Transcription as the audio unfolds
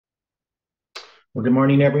Well, good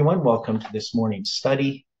morning, everyone. Welcome to this morning's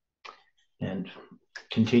study and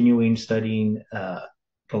continuing studying the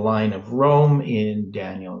line of Rome in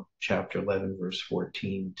Daniel chapter 11, verse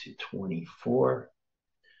 14 to 24.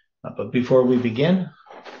 But before we begin,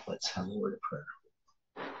 let's have a word of prayer.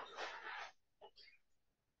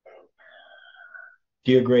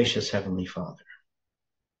 Dear gracious Heavenly Father,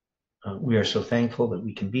 we are so thankful that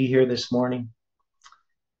we can be here this morning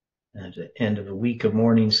at the end of a week of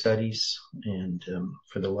morning studies, and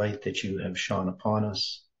for the light that you have shone upon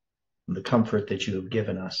us, and the comfort that you have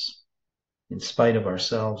given us. In spite of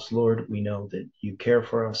ourselves, Lord, we know that you care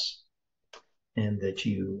for us and that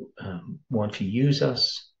you want to use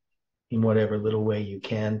us in whatever little way you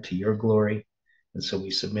can to your glory. And so we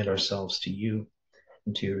submit ourselves to you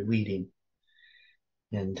and to your leading.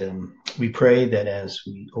 And we pray that as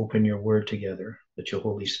we open your word together, that your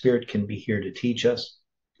Holy Spirit can be here to teach us,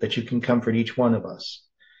 that you can comfort each one of us,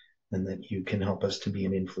 and that you can help us to be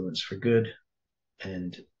an influence for good,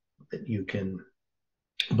 and that you can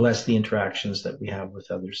bless the interactions that we have with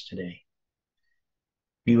others today.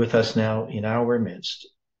 Be with us now in our midst.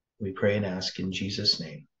 We pray and ask in Jesus'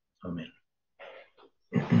 name. Amen.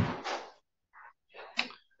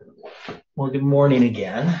 Well, good morning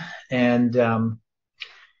again. And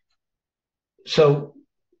so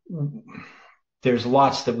there's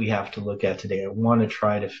lots that we have to look at today. I want to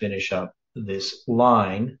try to finish up this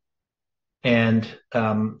line. And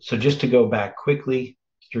so just to go back quickly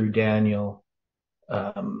through Daniel,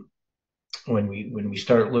 when we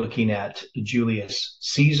start looking at Julius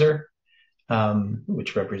Caesar,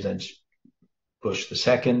 which represents Bush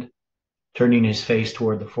II, turning his face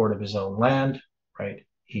toward the fort of his own land, right?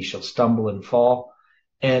 He shall stumble and fall.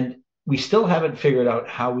 And we still haven't figured out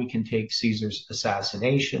how we can take Caesar's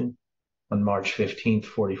assassination on March 15th,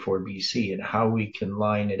 44 BC, and how we can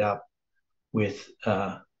line it up with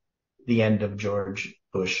the end of George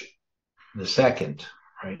Bush II,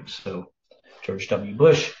 right? So George W.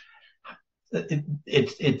 Bush,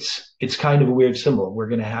 it's kind of a weird symbol. We're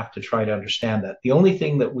going to have to try to understand that. The only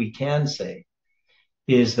thing that we can say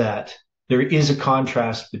is that there is a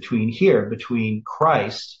contrast between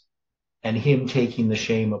Christ and him taking the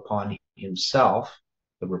shame upon himself,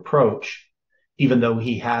 the reproach, even though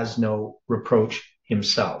he has no reproach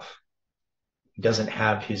himself. He doesn't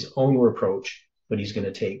have his own reproach, but he's going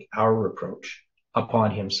to take our reproach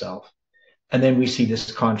upon himself. And then we see this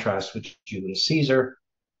contrast with Julius Caesar,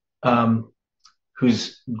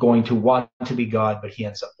 who's going to want to be God, but he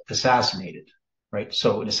ends up assassinated, right?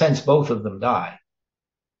 So in a sense, both of them die.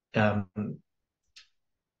 But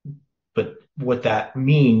what that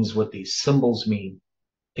means, what these symbols mean,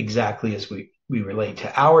 exactly as we relate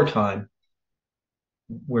to our time,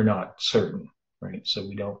 we're not certain, right? So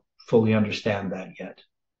we don't fully understand that yet.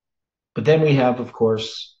 But then we have, of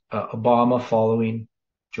course, Obama following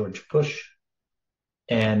George Bush.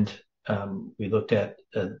 And we looked at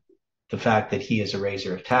the fact that he is a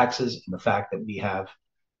raiser of taxes, and the fact that we have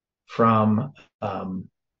from, I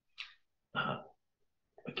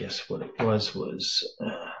guess what it was, let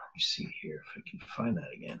me see here if I can find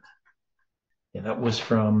that again. Yeah, that was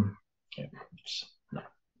from, just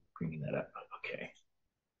not bringing that up. Okay.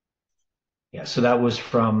 Yeah, so that was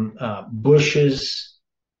from Bush's,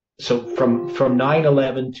 so from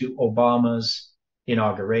 9/11 to Obama's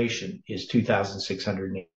inauguration is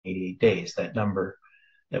 2,688 days, that number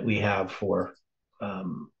that we have for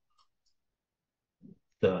the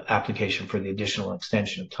application for the additional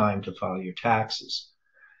extension of time to file your taxes.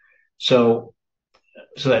 So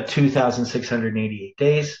that 2,688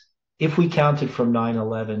 days, if we counted from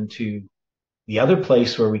 9/11 to the other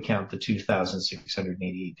place where we count the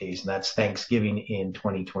 2,688 days, and that's Thanksgiving in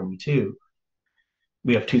 2022,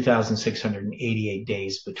 we have 2,688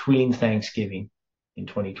 days between Thanksgiving in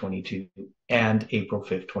 2022 and April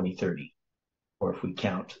 5th, 2030. Or if we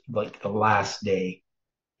count like the last day,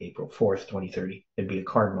 April 4th, 2030, it'd be a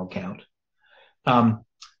cardinal count.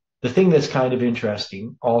 The thing that's kind of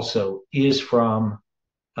interesting also is from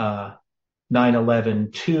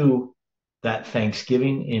 9/11 to that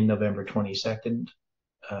Thanksgiving in November 22nd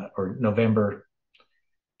or November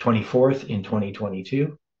 24th in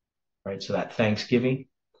 2022, right? So that Thanksgiving,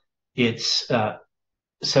 it's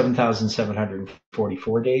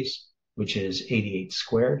 7,744 days, which is 88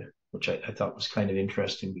 squared, which I thought was kind of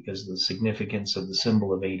interesting because of the significance of the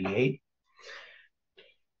symbol of 88.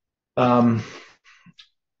 But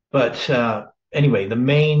anyway, the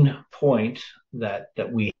main point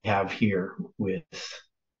that we have here with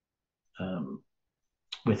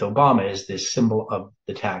Obama is this symbol of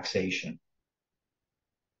the taxation.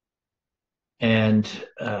 And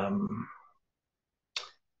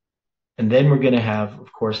then we're going to have,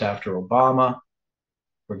 of course, after Obama,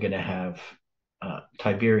 we're going to have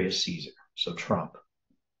Tiberius Caesar, so Trump.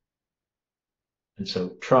 And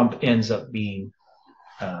so Trump ends up being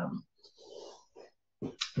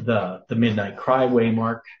the midnight cry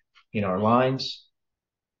waymark in our lines,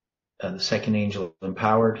 the second angel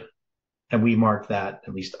empowered. And we mark that,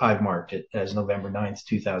 at least I've marked it, as November 9th,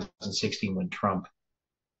 2016, when Trump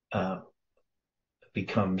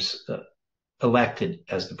becomes elected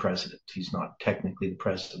as the president. He's not technically the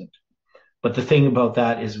president. But the thing about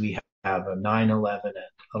that is we have a 9/11 and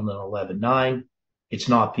an 11/9. It's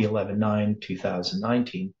not the 11/9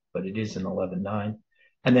 2019, but it is an 11/9.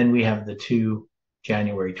 And then we have the two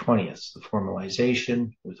January 20th, the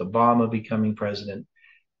formalization with Obama becoming president.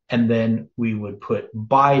 And then we would put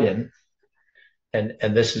Biden, and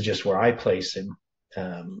this is just where I place him.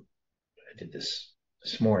 I did this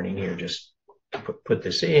morning here, just to put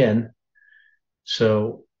this in.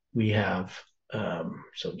 So we have,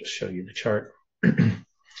 so just show you the chart.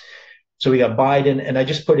 So we got Biden, and I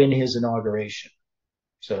just put in his inauguration.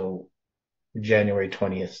 So January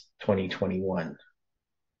 20th, 2021.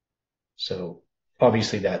 So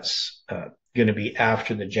obviously that's going to be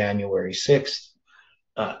after the January 6th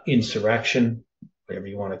insurrection, whatever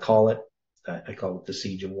you want to call it. I call it the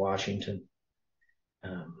Siege of Washington.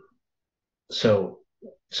 So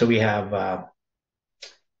we have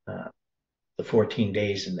the 14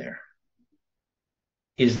 days in there.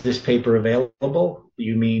 Is this paper available?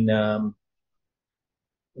 You mean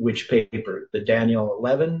which paper? The Daniel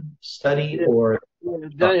 11 study or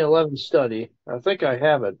Daniel 11 study? I think I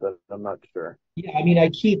have it, but I'm not sure. Yeah, I mean,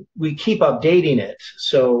 we keep updating it.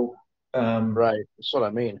 So right, that's what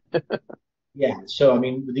I mean. Yeah, so I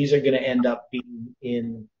mean, these are going to end up being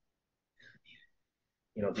in,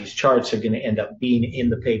 these charts are going to end up being in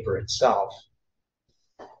the paper itself.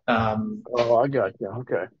 Oh, I got you.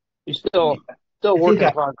 Okay, you still work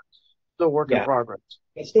in progress. Still work in progress.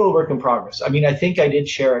 It's still a work in progress. I mean, I think I did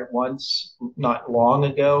share it once, not long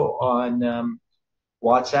ago, on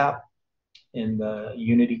WhatsApp in the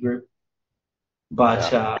Unity group,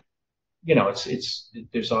 but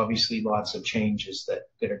there's obviously lots of changes that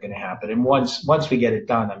are going to happen, and once we get it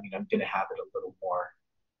done, I mean, I'm going to have it a little more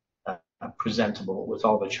presentable with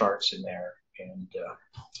all the charts in there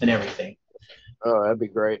and everything. Oh, that'd be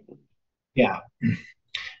great. Yeah.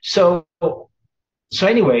 So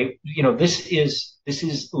anyway, this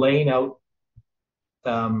is laying out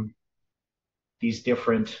these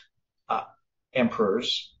different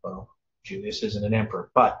emperors. Well, Julius isn't an emperor,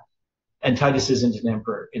 and Titus isn't an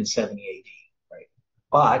emperor in 70 AD, right?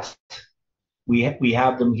 But we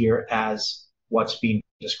have them here as what's being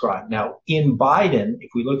described. Now, in Biden,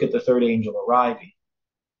 if we look at the third angel arriving,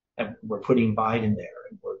 and we're putting Biden there,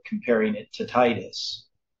 and we're comparing it to Titus,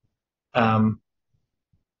 that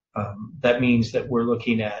means that we're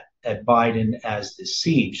looking at Biden as the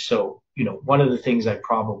siege. So, one of the things I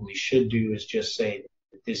probably should do is just say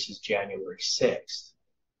that this is January 6th,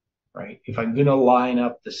 right? If I'm going to line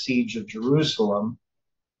up the siege of Jerusalem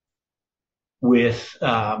with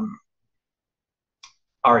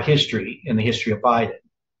our history and the history of Biden,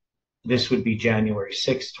 this would be January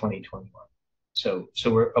 6th, 2021. So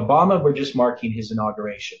we're just marking his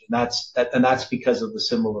inauguration, and that's because of the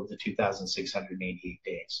symbol of the 2,688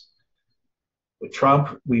 days. With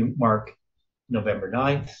Trump, we mark November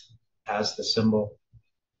 9th as the symbol,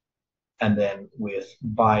 and then with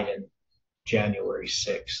Biden, January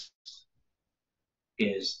 6th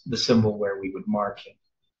is the symbol where we would mark him.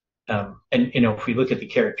 And if we look at the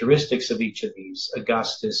characteristics of each of these,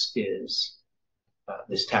 Augustus is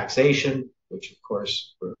this taxation, which of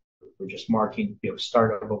course we're just marking the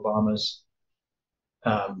start of Obama's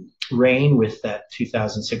reign with that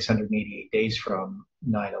 2,688 days from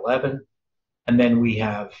 9/11. And then we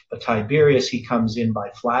have a Tiberius. He comes in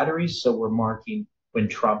by flatteries. So we're marking when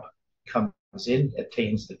Trump comes in,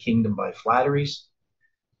 attains the kingdom by flatteries.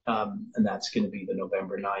 And that's going to be the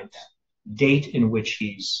November 9th date in which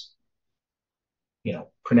he's,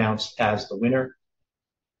 pronounced as the winner.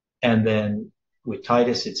 And then with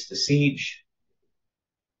Titus, it's the siege.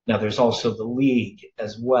 Now, there's also the League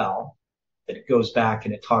as well, that it goes back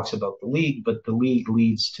and it talks about the League, but the League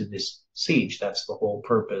leads to this siege. That's the whole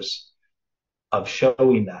purpose of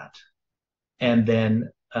showing that. And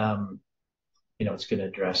then, it's going to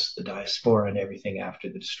address the diaspora and everything after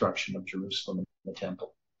the destruction of Jerusalem and the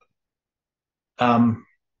temple.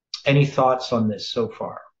 Any thoughts on this so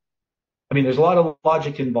far? I mean, there's a lot of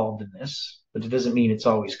logic involved in this, but it doesn't mean it's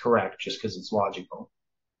always correct just because it's logical.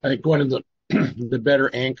 I think one of the better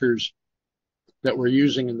anchors that we're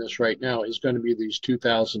using in this right now is going to be these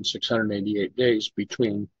 2,688 days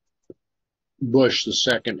between Bush the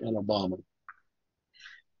second and Obama.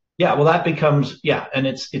 Yeah, well, that becomes, yeah, and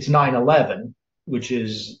it's 9/11, which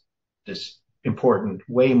is this important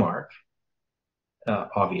waymark,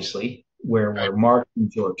 obviously, where Right. we're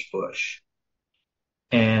marking George Bush.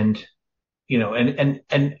 And, and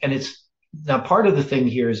it's now part of the thing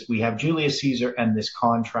here is we have Julius Caesar and this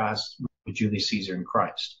contrast with Julius Caesar and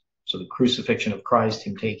Christ. So the crucifixion of Christ,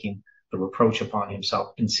 him taking the reproach upon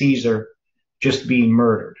himself, and Caesar just being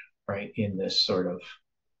murdered, right, in this sort of,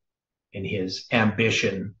 in his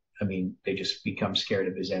ambition. I mean, they just become scared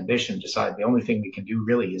of his ambition, decide the only thing we can do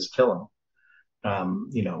really is kill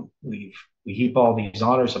him. We heap all these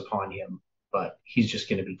honors upon him, but he's just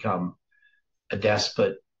going to become a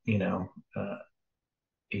despot.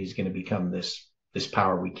 He's going to become this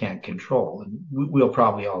power we can't control, and we'll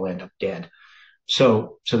probably all end up dead.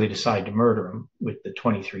 So they decide to murder him with the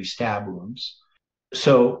 23 stab wounds.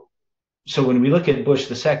 So when we look at Bush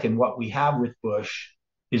II, what we have with Bush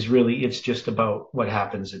is really, it's just about what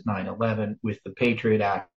happens at 9/11 with the Patriot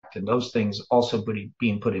Act and those things also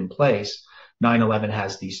being put in place. 9/11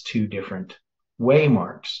 has these two different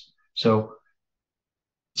waymarks. So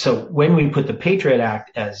when we put the Patriot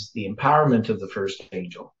Act as the empowerment of the first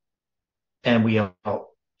angel, and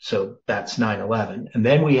so that's 9/11, and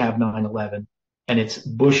then we have 9/11, and it's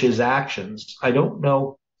Bush's actions. I don't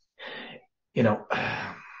know, I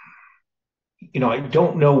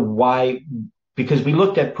don't know why, because we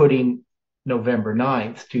looked at putting November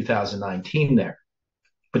 9th, 2019 there,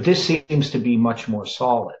 but this seems to be much more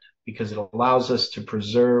solid because it allows us to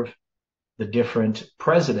preserve the different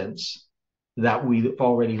presidents that we've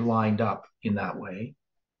already lined up in that way.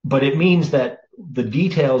 But it means that the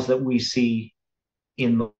details that we see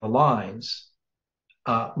in the lines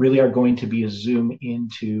really are going to be a zoom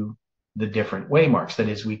into the different waymarks. That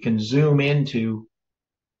is, we can zoom into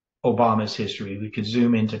Obama's history, we could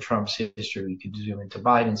zoom into Trump's history, we could zoom into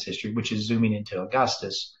Biden's history, which is zooming into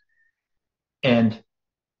Augustus. And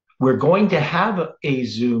we're going to have a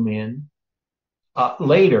zoom in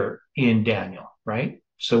later in Daniel, right?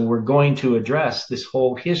 So we're going to address this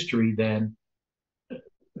whole history then,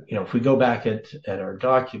 if we go back at our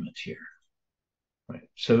document here, right?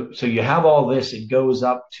 So you have all this, it goes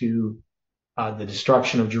up to the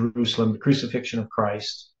destruction of Jerusalem, the crucifixion of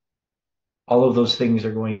Christ. All of those things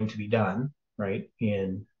are going to be done, right?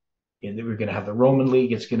 We're going to have the Roman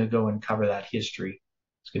League. It's going to go and cover that history.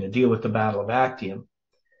 It's going to deal with the Battle of Actium.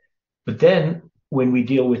 But then when we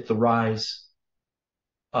deal with the rise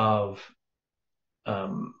of,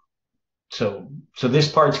 so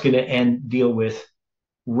this part's going to deal with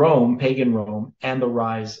Rome, pagan Rome, and the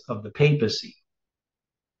rise of the papacy.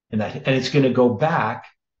 And it's going to go back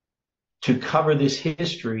to cover this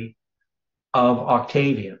history of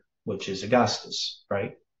Octavian, which is Augustus,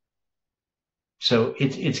 right? So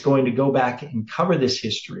it's going to go back and cover this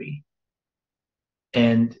history,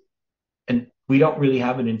 and we don't really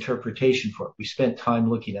have an interpretation for it. We spent time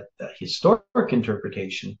looking at the historic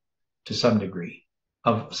interpretation to some degree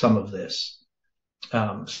of some of this,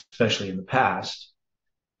 especially in the past.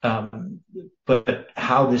 But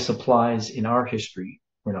how this applies in our history,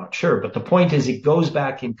 we're not sure. But the point is, it goes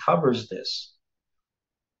back and covers this.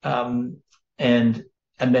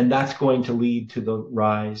 And then that's going to lead to the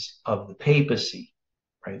rise of the papacy,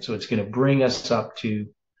 right? So it's going to bring us up to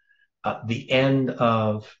the end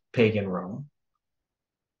of pagan Rome,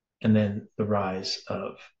 and then the rise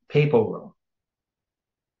of papal Rome.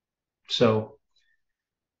 So,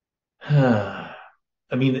 I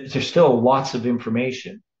mean, there's still lots of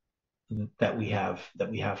information that we have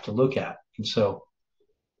to look at, and so.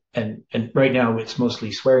 And right now it's mostly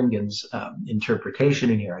Swearingen's interpretation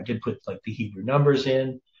in here. I did put like the Hebrew numbers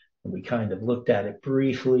in, and we kind of looked at it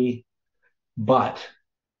briefly. But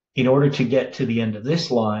in order to get to the end of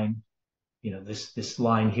this line, this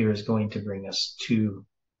line here is going to bring us to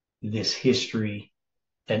this history.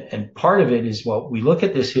 And part of it is, well, we look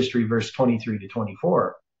at this history, verse 23 to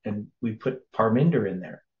 24, and we put Parminder in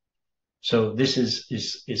there. So this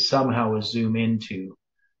is somehow a zoom into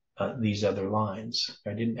these other lines.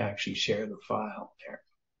 I didn't actually share the file there.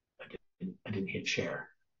 I didn't hit share.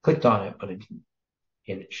 Clicked on it, but I didn't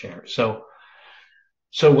hit it share. So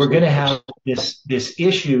we're going to have this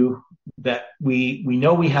issue that we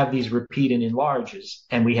know we have these repeat and enlarges,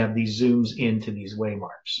 and we have these zooms into these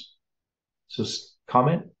waymarks. So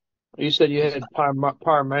comment? You said you had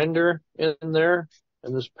Parminder in there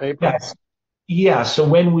in this paper? Yes. Yeah. So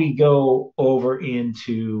when we go over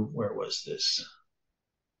into, where was this?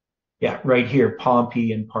 Yeah, right here,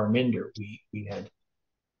 Pompey and Parminder, we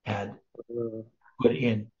had put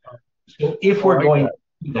in. So if we're going to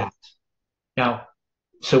do that now,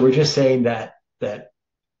 so we're just saying that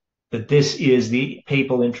this is the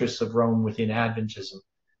papal interests of Rome within Adventism.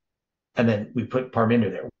 and then we put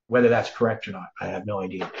Parminder there. Whether that's correct or not, I have no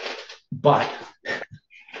idea. But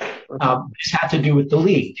this had to do with the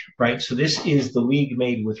league, right? So this is the league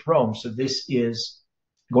made with Rome. So this is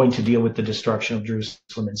going to deal with the destruction of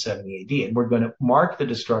Jerusalem in 70 AD. And we're going to mark the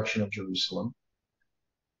destruction of Jerusalem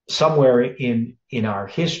somewhere in our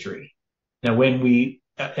history. Now, when we,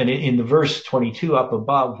 and in the verse 22 up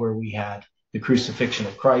above, where we had the crucifixion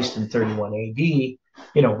of Christ in 31 AD,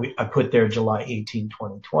 I put there July 18,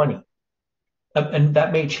 2020. And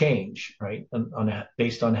that may change, right,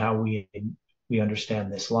 based on how we understand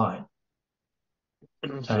this line.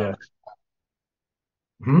 Yeah.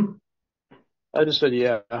 I just said,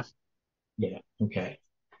 yeah. Yeah. Okay.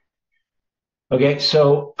 Okay.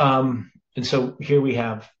 So, and so here we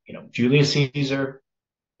have, Julius Caesar,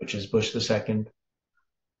 which is Bush II,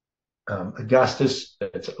 Augustus,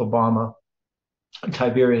 that's Obama,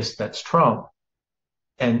 Tiberius, that's Trump.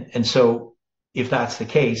 And so if that's the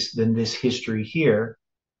case, then this history here,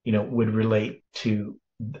 would relate to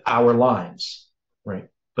our lines, right?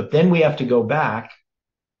 But then we have to go back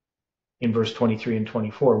in verse 23 and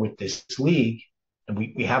 24 with this league, and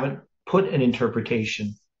we haven't put an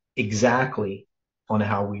interpretation exactly on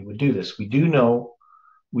how we would do this. We do know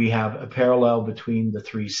we have a parallel between the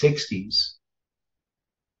 360s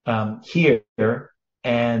here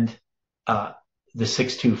and the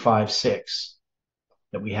 6256,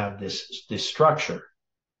 that we have this structure.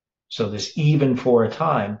 So this even for a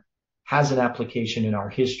time has an application in our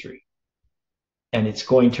history, and it's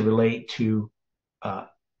going to relate to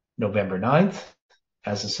November 9th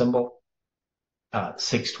as a symbol,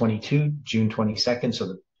 6/22, June 22nd,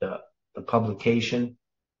 so the publication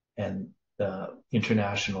and the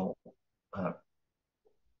international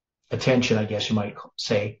attention, I guess you might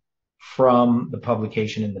say, from the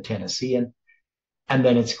publication in the Tennessean, and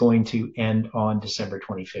then it's going to end on December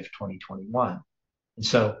 25th, 2021. And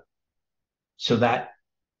so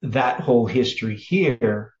that whole history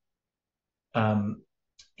here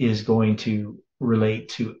is going to relate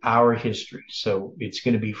to our history. So it's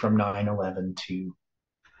going to be from 9/11 to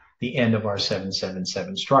the end of our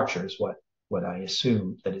 777 structure is what I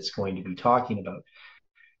assume that it's going to be talking about.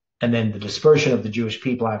 And then the dispersion of the Jewish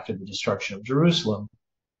people after the destruction of Jerusalem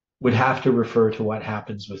would have to refer to what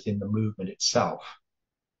happens within the movement itself.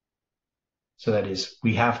 So that is,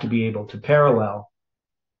 we have to be able to parallel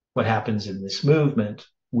what happens in this movement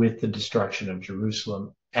with the destruction of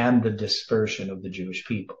Jerusalem and the dispersion of the Jewish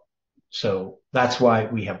people. So that's why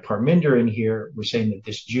we have Parminder in here. We're saying that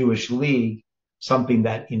this Jewish league, something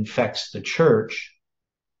that infects the church,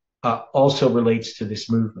 also relates to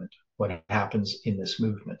this movement, what happens in this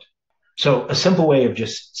movement. So a simple way of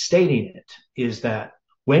just stating it is that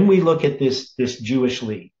when we look at this Jewish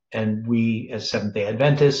league, and we as Seventh-day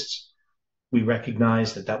Adventists, we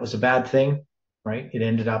recognize that was a bad thing, right? It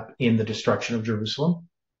ended up in the destruction of Jerusalem.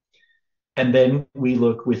 And then we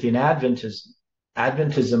look within Adventism.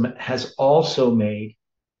 Adventism has also made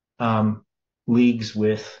leagues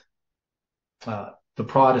with the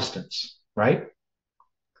Protestants, right?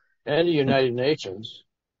 And the United Nations.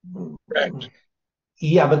 Correct.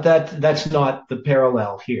 Yeah, but that's not the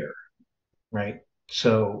parallel here, right?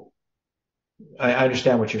 So I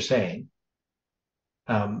understand what you're saying,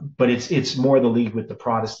 but it's more the league with the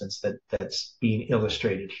Protestants that's being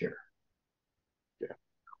illustrated here. Yeah.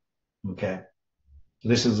 Okay. So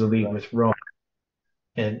this is the league with Rome,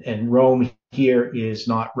 and Rome here is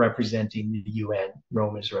not representing the UN.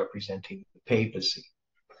 Rome is representing the papacy.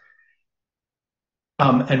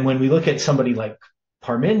 And when we look at somebody like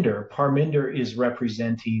Parminder is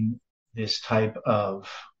representing this type of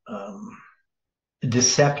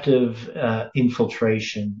deceptive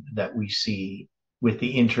infiltration that we see with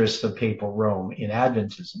the interests of papal Rome in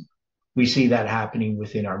Adventism. We see that happening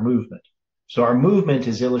within our movement. So our movement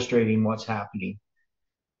is illustrating what's happening,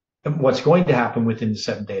 what's going to happen within the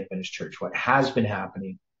Seventh-day Adventist Church, what has been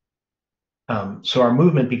happening. So our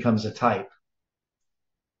movement becomes a type.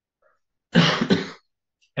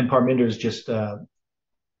 And Parminder is just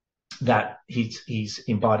that he's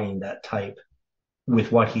embodying that type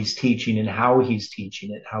with what he's teaching and how he's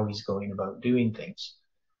teaching it, how he's going about doing things.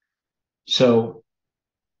 So,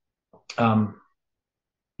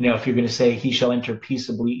 if you're going to say he shall enter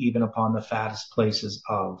peaceably even upon the fattest places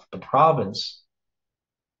of the province,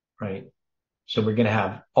 right? So we're going to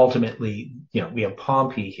have ultimately, we have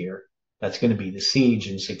Pompey here. That's going to be the siege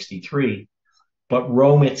in 63. But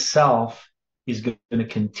Rome itself is going to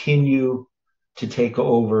continue to take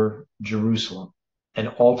over Jerusalem.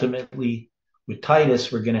 And ultimately, with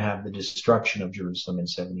Titus, we're going to have the destruction of Jerusalem in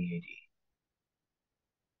 70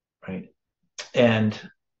 AD. Right? And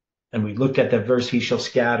we looked at that verse, he shall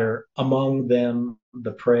scatter among them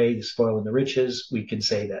the prey, the spoil, and the riches. We can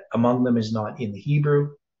say that among them is not in the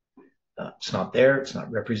Hebrew. It's not there. It's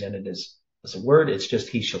not represented as a word. It's just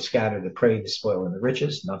he shall scatter the prey, the spoil, and the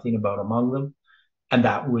riches. Nothing about among them. And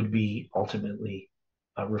that would be ultimately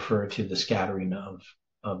refer to the scattering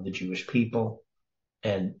of the Jewish people.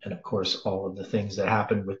 And of course, all of the things that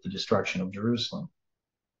happened with the destruction of Jerusalem.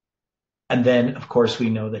 And then, of course, we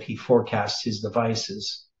know that he forecasts his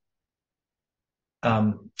devices.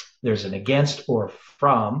 There's an against or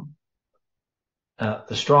from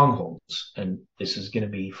the strongholds. And this is going to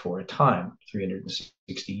be for a time,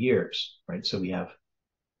 360 years, right? So we have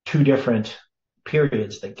two different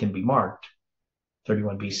periods that can be marked,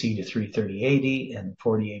 31 BC to 330 AD and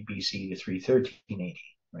 48 BC to 313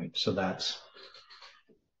 AD, right? So that's,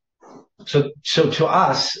 so to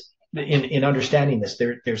us, in understanding this,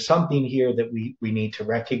 there's something here that we need to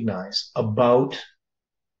recognize about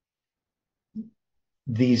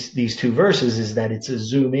these two verses, is that it's a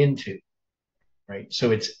zoom into, right?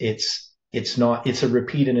 So it's not, it's a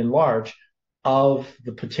repeat and enlarge of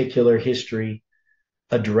the particular history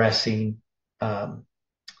addressing, well,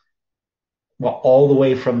 all the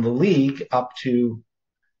way from the League up to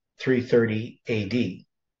 330 AD,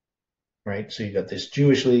 right? So you got this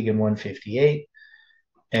Jewish League in 158,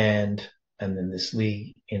 and then this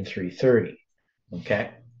League in 330.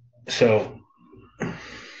 Okay, so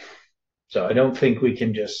I don't think we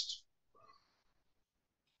can just,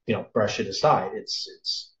 brush it aside.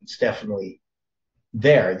 It's definitely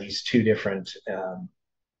there. These two different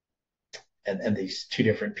and these two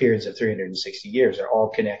different periods of 360 years are all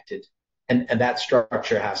connected, and that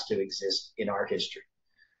structure has to exist in our history.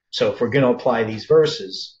 So if we're going to apply these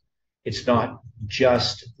verses, it's not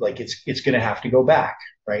just like it's going to have to go back,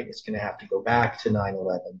 right? It's going to have to go back to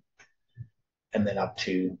 9/11 and then up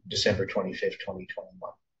to December 25th,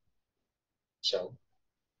 2021. So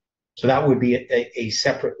that would be a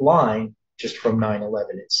separate line just from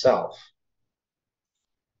 9/11 itself.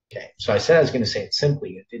 Okay, so I said I was going to say it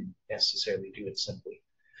simply. I didn't necessarily do it simply.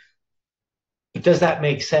 But does that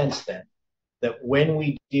make sense then? That when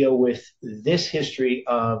we deal with this history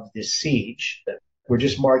of the siege, that we're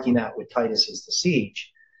just marking that with Titus as the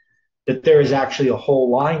siege, that there is actually a whole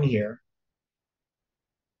line here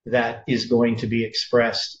that is going to be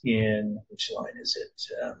expressed in, which line is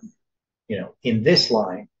it? In this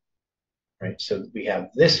line, right? So we have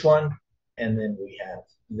this one, and then we have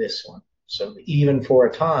this one. So even for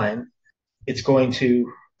a time, it's going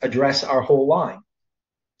to address our whole line.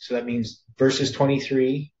 So that means verses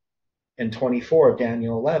 23 and 24 of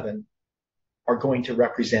Daniel 11 are going to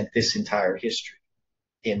represent this entire history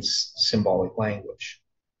in symbolic language.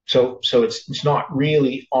 So it's not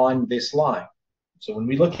really on this line. So when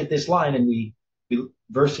we look at this line and we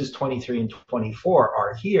verses 23 and 24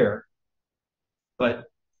 are here, but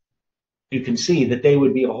you can see that they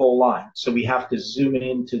would be a whole line. So we have to zoom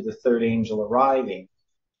into the third angel arriving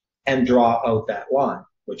and draw out that line,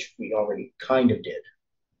 which we already kind of did.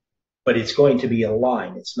 But it's going to be a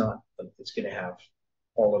line. It's not, it's going to have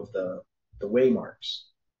all of the waymarks.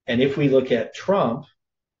 And if we look at Trump,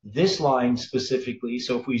 this line specifically,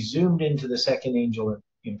 so if we zoomed into the second angel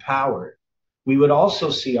empowered, we would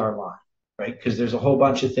also see our line, right? Because there's a whole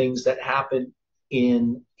bunch of things that happen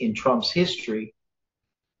in Trump's history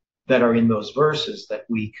that are in those verses that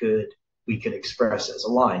we could express as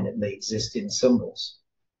a line, and they exist in symbols.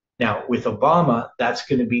 Now, with Obama, that's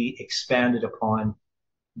going to be expanded upon,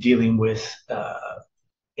 dealing with the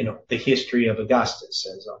history of Augustus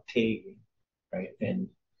as Octavian, right? And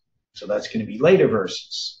so that's going to be later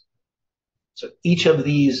verses. So each of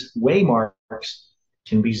these waymarks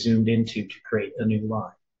can be zoomed into to create a new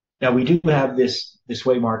line. Now we do have this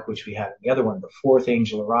waymark, which we had in the other one, the fourth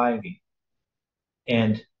angel arriving.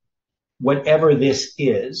 And whatever this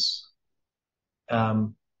is,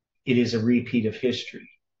 it is a repeat of history.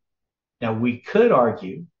 Now we could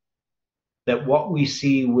argue that what we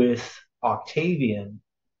see with Octavian,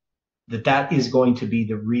 that is going to be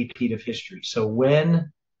the repeat of history. So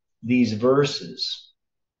when these verses,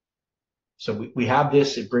 so we have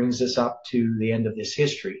this, it brings us up to the end of this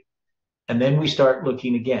history. And then we start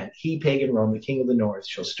looking again. He, pagan Rome, the king of the north,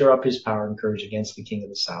 shall stir up his power and courage against the king of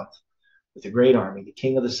the south with a great army. The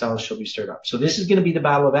king of the south shall be stirred up. So this is going to be the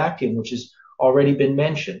Battle of Actium, which has already been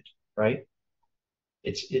mentioned, right?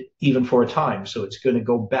 It's even for a time. So it's going to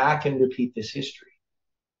go back and repeat this history.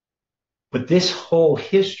 But this whole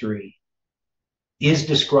history is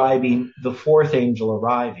describing the fourth angel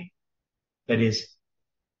arriving. That is,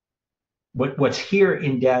 what's here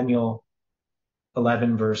in Daniel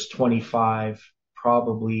 11, verse 25,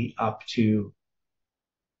 probably up to,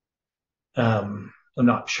 I'm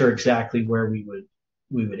not sure exactly where we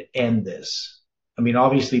would end this. I mean,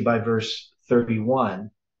 obviously by verse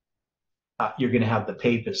 31, you're going to have the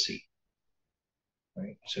papacy,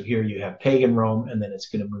 right? So here you have pagan Rome, and then it's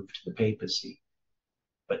going to move to the papacy.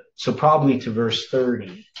 But so probably to verse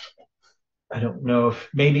 30, I don't know if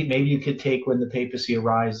maybe you could take when the papacy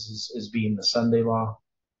arises as being the Sunday law.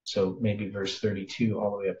 So maybe verse 32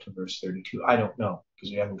 all the way up to verse 32. I don't know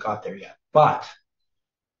because we haven't got there yet. But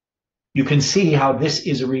you can see how this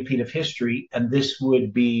is a repeat of history, and this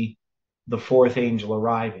would be the fourth angel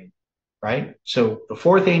arriving, right? So the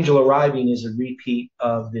fourth angel arriving is a repeat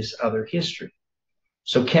of this other history.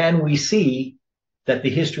 So can we see that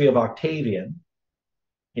the history of Octavian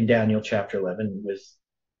in Daniel chapter 11 with,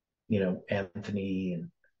 Anthony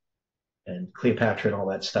and Cleopatra and all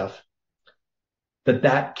that stuff,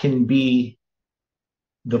 that can be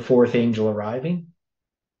the fourth angel arriving?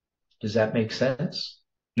 Does that make sense?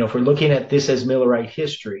 If we're looking at this as Millerite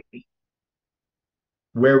history,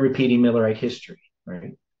 we're repeating Millerite history,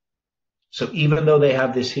 right? So even though they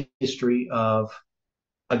have this history of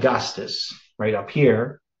Augustus right up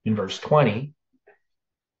here in verse 20,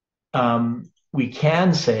 we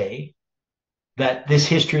can say that this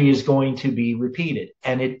history is going to be repeated,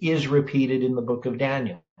 and it is repeated in the book of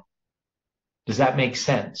Daniel. Does that make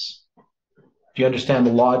sense? Do you understand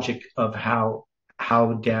the logic of how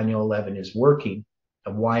Daniel 11 is working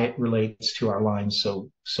and why it relates to our lines so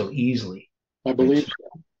easily? I believe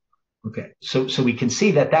so. Okay, so we can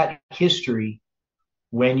see that history,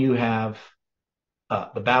 when you have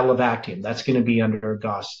the Battle of Actium, that's going to be under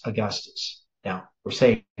Augustus. Now, we're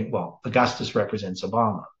saying, well, Augustus represents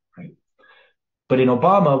Obama, right? But in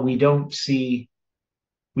Obama, we don't see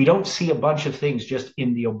a bunch of things just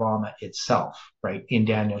in the Obama itself, right? In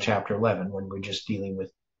Daniel chapter 11, when we're just dealing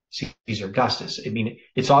with Caesar Augustus. I mean,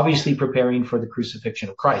 it's obviously preparing for the crucifixion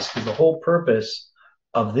of Christ, because the whole purpose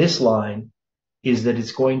of this line is that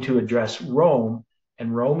it's going to address Rome,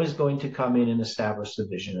 and Rome is going to come in and establish the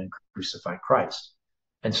vision and crucify Christ.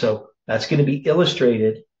 And so that's going to be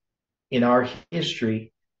illustrated in our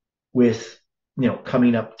history with,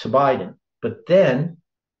 coming up to Biden. But then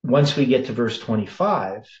once we get to verse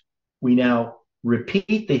 25, we now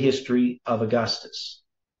repeat the history of Augustus.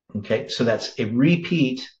 Okay, so that's a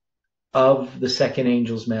repeat of the second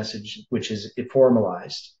angel's message, which is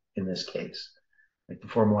formalized in this case, like the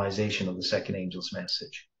formalization of the second angel's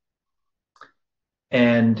message.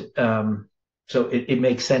 And so it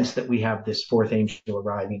makes sense that we have this fourth angel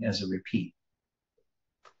arriving as a repeat.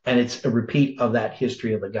 And it's a repeat of that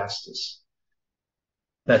history of Augustus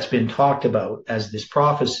that's been talked about as this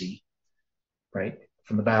prophecy, right,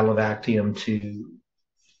 from the Battle of Actium to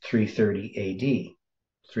 330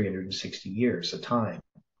 AD, 360 years of time.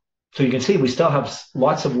 So you can see we still have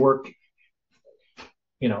lots of work.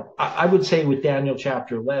 I would say with Daniel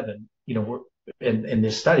chapter 11, we're in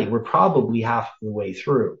this study, we're probably half the way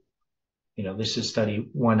through. This is study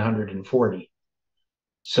 140.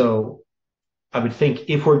 So I would think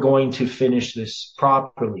if we're going to finish this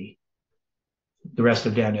properly, the rest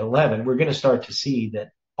of Daniel 11, we're going to start to see that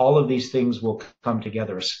all of these things will come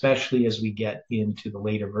together, especially as we get into the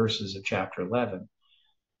later verses of chapter 11.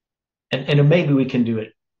 And maybe we can do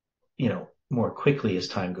it, more quickly as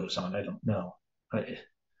time goes on. I don't know.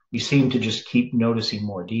 We seem to just keep noticing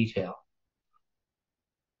more detail.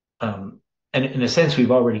 And in a sense,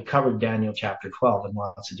 we've already covered Daniel chapter 12 in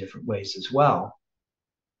lots of different ways as well,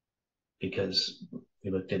 because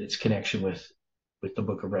we looked at its connection with the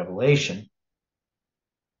book of Revelation.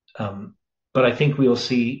 But I think we'll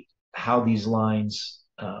see how these lines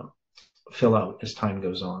fill out as time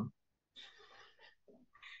goes on.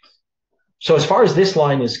 So as far as this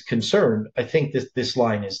line is concerned, I think this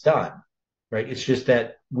line is done, right? It's just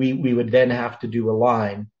that we would then have to do a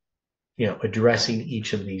line, addressing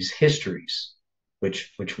each of these histories,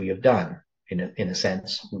 which we have done in a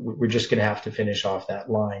sense. We're just going to have to finish off that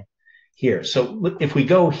line here. So if we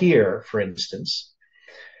go here, for instance,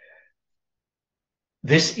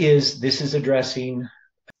 this is addressing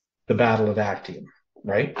the Battle of Actium,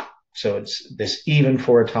 right? So it's this even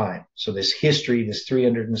for a time. So this history, this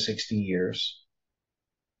 360 years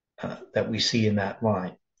that we see in that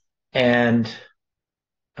line. And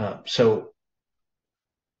so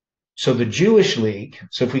the Jewish League,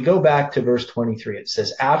 so if we go back to verse 23, it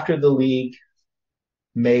says, after the league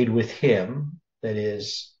made with him, that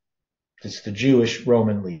is, it's the Jewish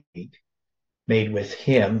Roman League, made with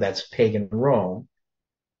him, that's pagan Rome,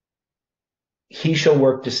 he shall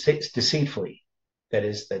work deceitfully.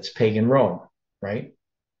 That's pagan Rome, right?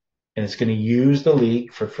 And it's going to use the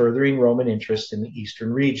league for furthering Roman interest in the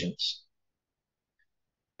eastern regions.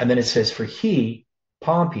 And then it says, for he,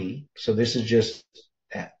 Pompey, so this is just,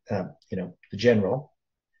 the general,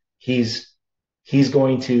 he he's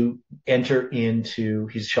going to enter into,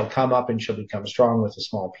 he shall come up and shall become strong with a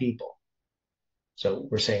small people. So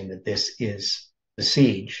we're saying that this is the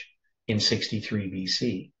siege in 63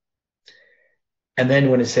 BC. And then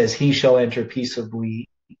when it says he shall enter peaceably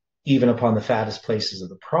even upon the fattest places of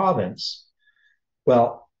the province,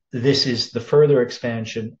 well, this is the further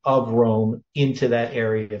expansion of Rome into that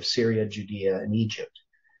area of Syria, Judea, and Egypt.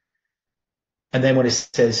 And then when it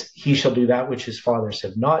says he shall do that which his fathers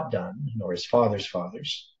have not done, nor his fathers'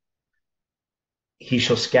 fathers, he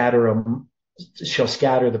shall scatter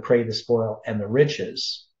the prey, the spoil, and the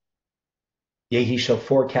riches. Yea, he shall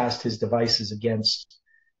forecast his devices against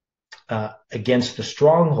the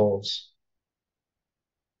strongholds,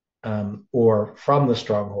 or from the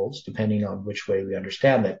strongholds, depending on which way we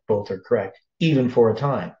understand that. Both are correct, even for a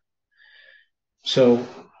time. So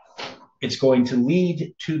it's going to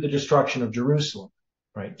lead to the destruction of Jerusalem,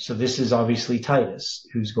 right? So this is obviously Titus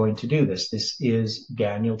who's going to do this. This is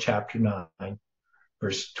Daniel chapter 9,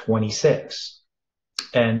 verse 26.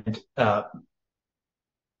 And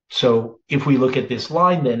so if we look at this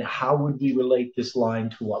line, then how would we relate this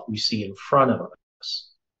line to what we see in front of us?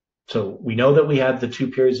 So we know that we have the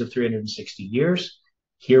 2 periods of 360 years.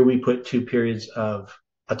 Here we put 2 periods of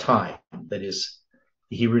a time, that is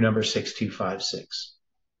the Hebrew number 6256.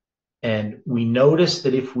 And we notice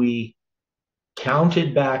that if we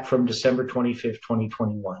counted back from December 25th,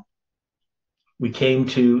 2021, we came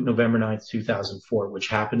to November 9th, 2004, which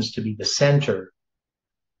happens to be the center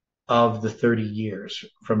of the 30 years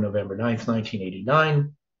from November 9th,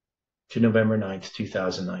 1989 to November 9th,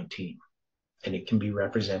 2019. And it can be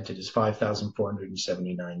represented as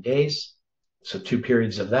 5,479 days. So 2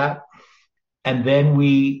 periods of that. And then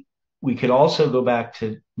we could also go back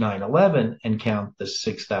to 9/11 and count the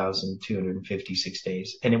 6,256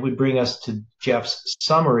 days. And it would bring us to Jeff's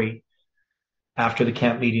summary after the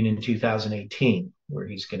camp meeting in 2018, where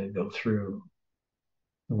he's going to go through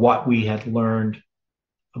what we had learned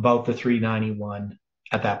about the 391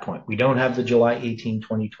 at that point. We don't have the July 18,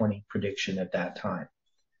 2020 prediction at that time.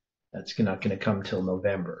 That's not going to come till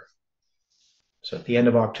November. So at the end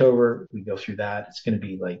of October, we go through that. It's going to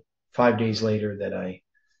be like 5 days later that I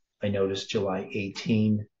noticed July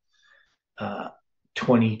 18,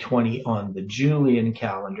 2020 on the Julian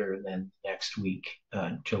calendar, and then next week,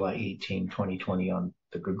 July 18, 2020 on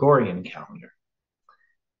the Gregorian calendar.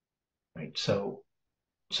 Right. So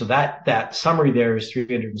that summary there is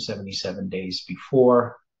 377 days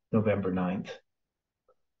before November 9th.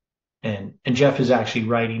 And Jeff is actually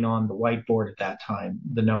writing on the whiteboard at that time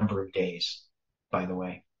the number of days, by the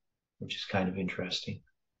way, which is kind of interesting.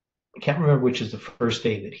 I can't remember which is the first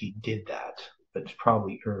day that he did that, but it's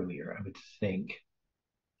probably earlier, I would think.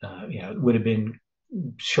 It would have been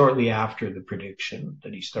shortly after the prediction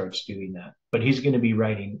that he starts doing that. But he's going to be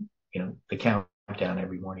writing, the countdown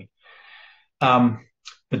every morning.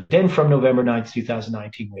 But then from November 9th,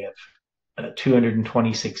 2019, we have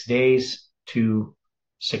 226 days to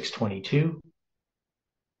 622.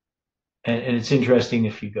 And it's interesting,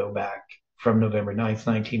 if you go back from November 9th,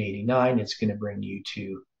 1989, it's going to bring you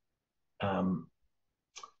to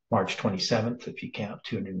March 27th, if you count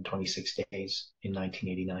 226 days in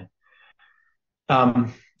 1989.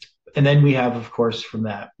 And then we have, of course, from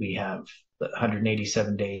that, we have the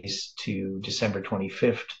 187 days to December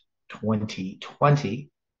 25th, 2020,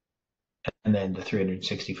 and then the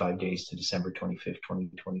 365 days to December 25th,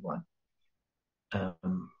 2021.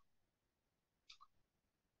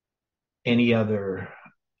 Any other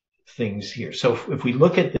things here? So if we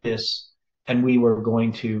look at this and we were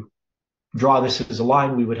going to draw this as a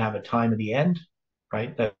line, we would have a time at the end,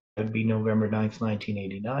 right? That would be November 9th,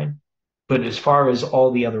 1989. But as far as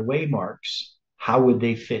all the other waymarks, how would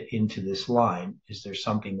they fit into this line? Is there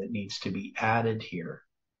something that needs to be added here?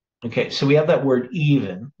 Okay, so we have that word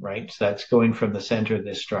even, right? So that's going from the center of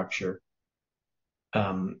this structure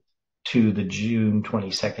to the June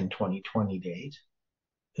 22nd, 2020 date.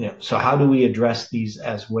 So how do we address these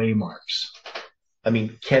as waymarks? I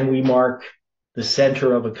mean, can we mark the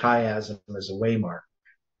center of a chiasm as a waymark,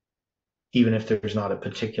 even if there's not a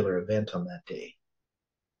particular event on that day,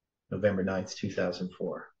 November 9th,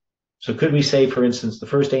 2004? So could we say, for instance, the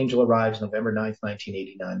first angel arrives November 9th,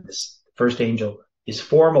 1989. This first angel is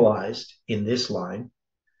formalized in this line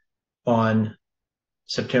on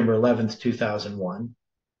September 11th, 2001,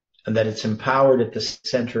 and that it's empowered at the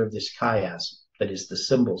center of this chiasm, that is, the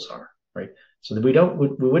symbols are, right? So that we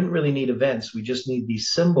wouldn't really need events. We just need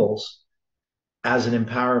these symbols as an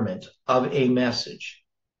empowerment of a message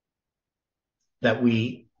that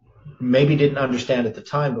we maybe didn't understand at the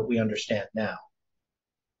time, but we understand now.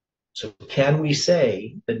 So can we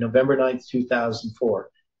say that November 9th, 2004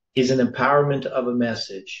 is an empowerment of a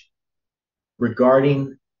message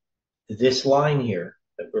regarding this line here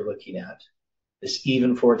that we're looking at, this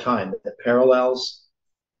even for time that parallels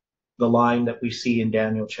the line that we see in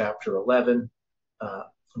Daniel chapter 11,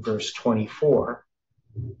 verse 24,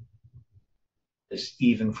 this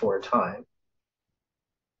even for a time,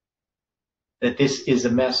 that this is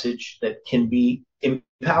a message that can be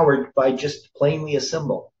empowered by just plainly a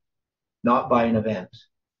symbol, not by an event.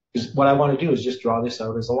 Because what I want to do is just draw this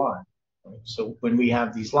out as a line. Right? So when we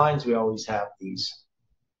have these lines, we always have these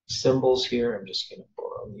symbols here. I'm just going to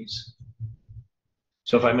borrow these.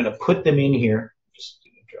 So if I'm going to put them in here, I'm just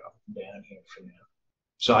going to drop them down here for now.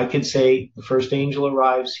 So I could say the first angel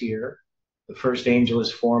arrives here. The first angel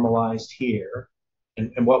is formalized here.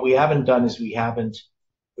 And what we haven't done is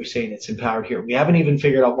we're saying it's empowered here. We haven't even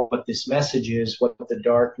figured out what this message is, what the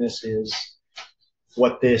darkness is,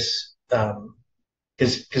 what this,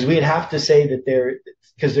 because we'd have to say that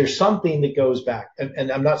because there's something that goes back.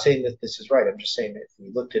 And I'm not saying that this is right. I'm just saying that if we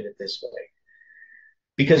looked at it this way.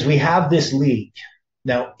 Because we have this league.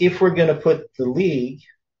 Now, if we're going to put the league,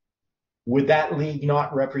 would that league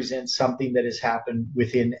not represent something that has happened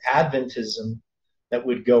within Adventism that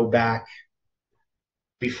would go back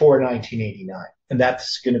before 1989? And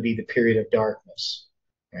that's going to be the period of darkness,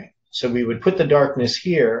 right? So we would put the darkness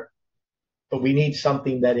here, but we need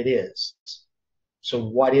something that it is. So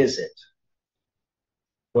what is it?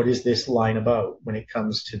 What is this line about when it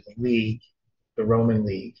comes to the league, the Roman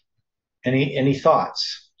league? Any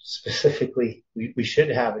thoughts? Specifically, we should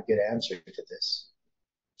have a good answer to this.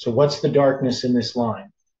 So what's the darkness in this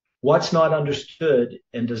line? What's not understood,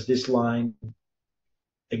 and does this line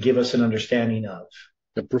give us an understanding of?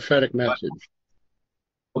 The prophetic message.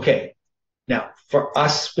 Okay. Now, for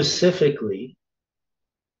us specifically,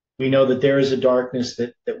 we know that there is a darkness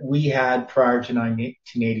that we had prior to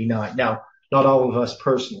 1989. Now, not all of us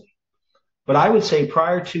personally, but I would say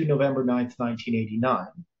prior to November 9th, 1989,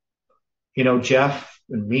 Jeff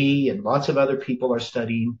and me and lots of other people are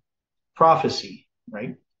studying prophecy,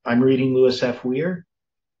 right? I'm reading Lewis F. Weir.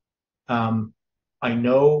 I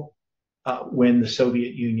know when the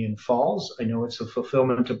Soviet Union falls, I know it's a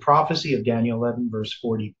fulfillment of prophecy of Daniel 11, verse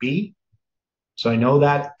 40b. So I know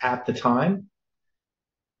that at the time.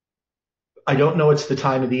 I don't know it's the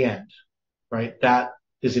time of the end, right? That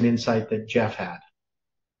is an insight that Jeff had.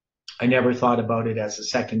 I never thought about it as a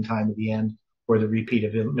second time of the end or the repeat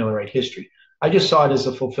of Millerite history. I just saw it as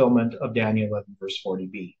a fulfillment of Daniel 11, verse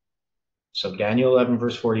 40b. So Daniel 11,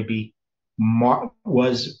 verse 40b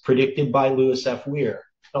was predicted by Lewis F. Weir,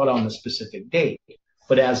 not on the specific date,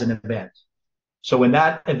 but as an event. So when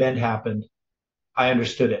that event happened, I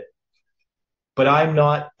understood it. But I'm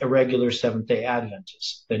not a regular Seventh-day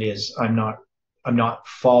Adventist. That is, I'm not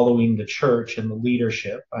following the church and the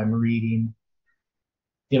leadership. I'm reading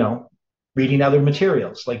other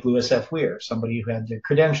materials like Lewis F. Weir, somebody who had their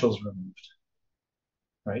credentials removed,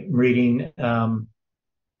 right? I'm reading M.L.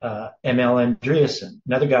 Andreasen,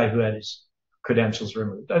 another guy who had his credentials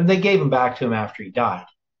removed. And they gave them back to him after he died.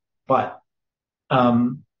 But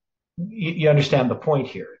you understand the point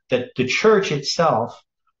here, that the church itself,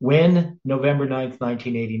 when November 9th,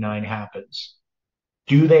 1989 happens,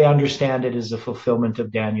 do they understand it as a fulfillment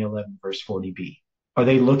of Daniel 11, verse 40b? Are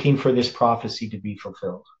they looking for this prophecy to be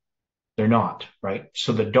fulfilled? They're not, right?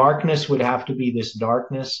 So the darkness would have to be this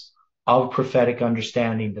darkness of prophetic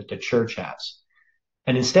understanding that the church has.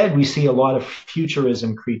 And instead, we see a lot of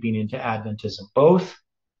futurism creeping into Adventism, both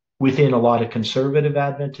within a lot of conservative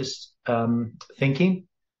Adventist thinking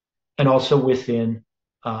and also within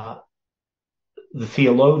the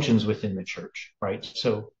theologians within the church, right?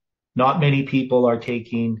 So not many people are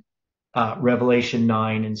taking Revelation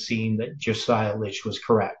 9 and seeing that Josiah Litch was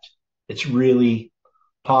correct. It's really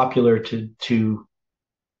popular to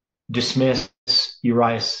dismiss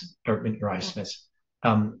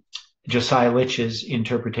Josiah Litch's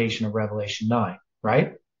interpretation of Revelation 9,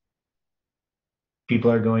 right?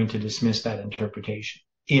 People are going to dismiss that interpretation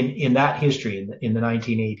in that history in the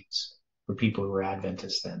 1980s for people who were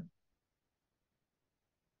Adventists then.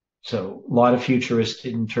 So a lot of futurist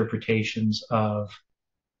interpretations of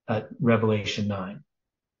Revelation 9.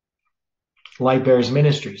 Light Bearers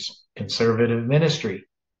Ministries, conservative ministry.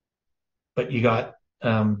 But you got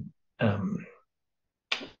Ty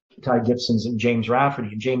Gibson's and James Rafferty.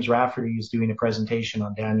 And James Rafferty is doing a presentation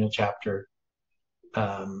on Daniel chapter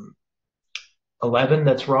 11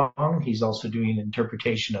 that's wrong. He's also doing an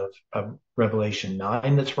interpretation of Revelation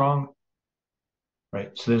 9 that's wrong.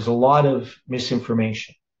 Right? So there's a lot of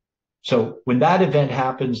misinformation. So when that event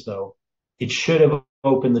happens, though, it should have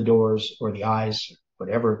opened the doors or the eyes,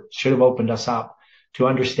 whatever, should have opened us up to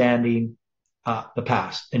understanding the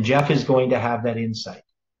past. And Jeff is going to have that insight.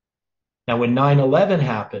 Now, when 9/11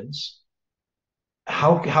 happens,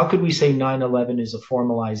 how could we say 9/11 is a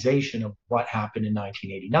formalization of what happened in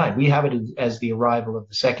 1989? We have it as the arrival of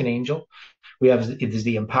the second angel. We have it as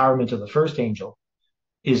the empowerment of the first angel.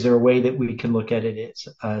 Is there a way that we can look at it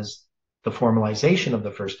as the formalization of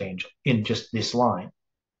the first angel in just this line?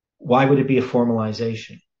 Why would it be a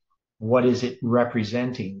formalization? What is it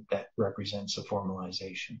representing that represents a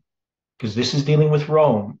formalization? Because this is dealing with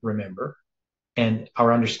Rome, remember, and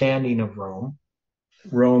our understanding of Rome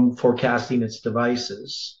forecasting its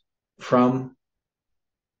devices from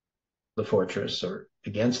the fortress or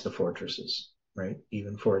against the fortresses, right?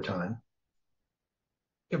 Even for a time.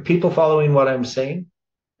 Are people following what I'm saying?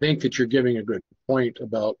 I think that you're giving a good point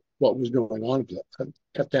about what was going on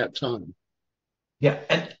at that time. Yeah,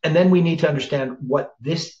 and then we need to understand what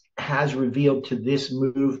this has revealed to this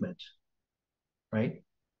movement, right?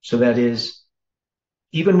 So that is,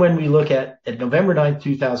 even when we look at November 9th,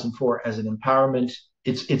 2004 as an empowerment,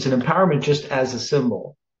 it's an empowerment just as a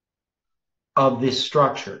symbol of this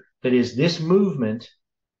structure. That is, this movement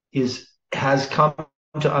has come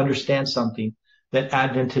to understand something that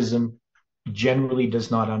Adventism generally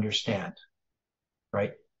does not understand,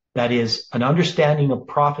 right? That is an understanding of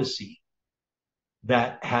prophecy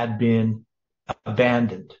that had been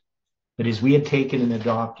abandoned. That is, we had taken and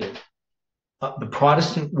adopted the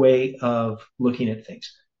Protestant way of looking at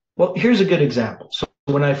things. Well, here's a good example. So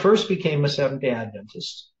when I first became a Seventh-day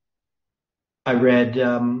Adventist, I read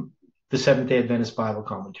the Seventh-day Adventist Bible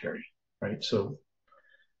commentary, right? So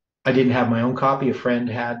I didn't have my own copy. A friend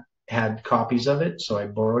had copies of it, so I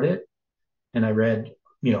borrowed it, and I read,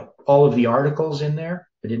 all of the articles in there.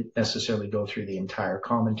 I didn't necessarily go through the entire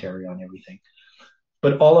commentary on everything,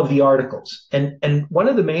 but all of the articles. And one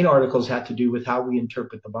of the main articles had to do with how we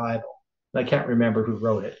interpret the Bible. I can't remember who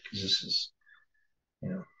wrote it because this is,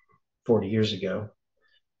 40 years ago.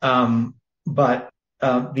 But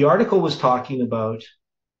the article was talking about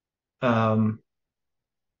that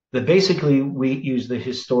basically we use the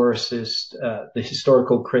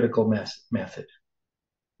historical critical method,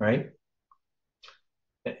 right?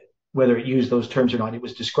 Whether it used those terms or not, it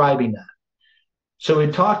was describing that. So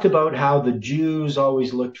it talked about how the Jews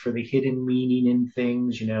always looked for the hidden meaning in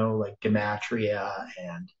things, like gematria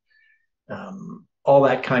and all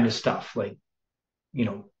that kind of stuff, like,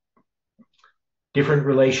 different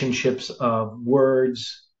relationships of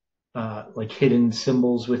words, like hidden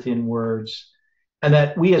symbols within words, and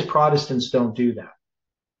that we as Protestants don't do that.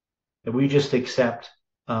 That we just accept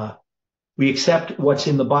what's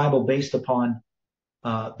in the Bible based upon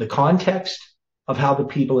the context of how the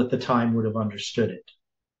people at the time would have understood it.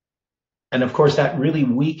 And of course, that really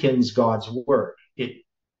weakens God's word.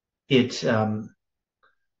 It's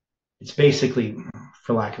basically,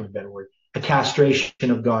 for lack of a better word, a castration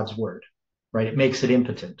of God's word, right? It makes it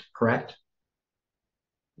impotent, correct?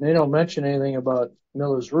 They don't mention anything about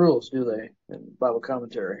Miller's rules, do they, in Bible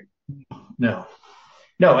commentary? No,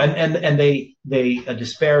 and they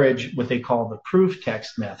disparage what they call the proof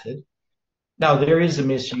text method. Now, there is a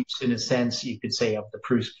misuse, in a sense, you could say, of the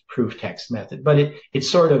proof text method, but it's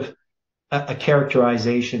sort of a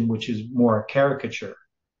characterization which is more a caricature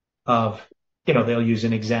of, they'll use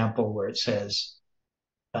an example where it says,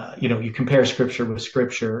 you compare scripture with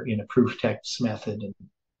scripture in a proof text method,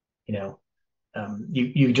 and,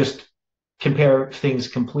 you just compare things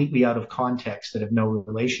completely out of context that have no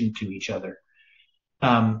relation to each other.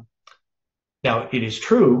 Now, it is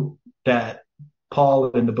true that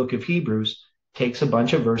Paul in the book of Hebrews takes a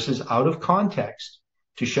bunch of verses out of context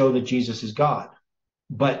to show that Jesus is God.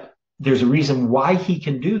 But there's a reason why he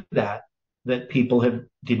can do that people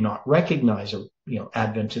did not recognize, or,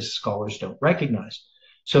 Adventist scholars don't recognize.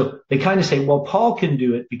 So they kind of say, well, Paul can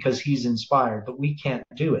do it because he's inspired, but we can't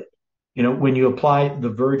do it. When you apply the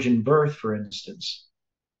virgin birth, for instance,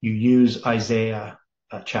 you use Isaiah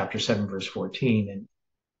chapter 7, verse 14, and,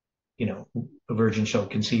 a virgin shall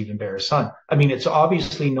conceive and bear a son. I mean, it's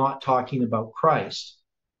obviously not talking about Christ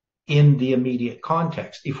in the immediate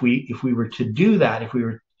context. If we were to do that, if we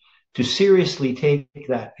were to seriously take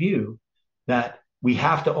that view, that we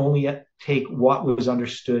have to only take what was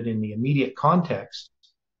understood in the immediate context,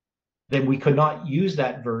 then we could not use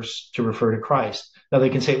that verse to refer to Christ. Now they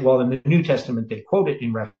can say, well, in the New Testament, they quote it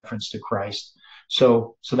in reference to Christ.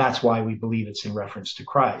 So that's why we believe it's in reference to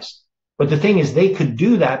Christ. But the thing is, they could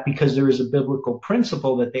do that because there is a biblical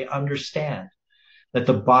principle that they understand, that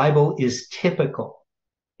the Bible is typical,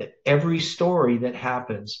 that every story that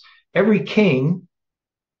happens, every king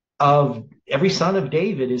of every son of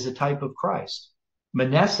David is a type of Christ.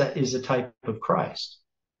 Manasseh is a type of Christ.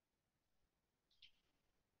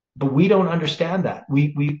 But we don't understand that.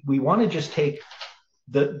 We want to just take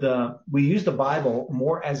we use the Bible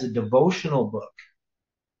more as a devotional book,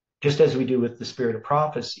 just as we do with the Spirit of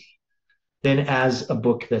Prophecy, than as a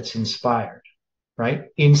book that's inspired, right?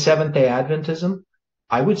 In Seventh-day Adventism,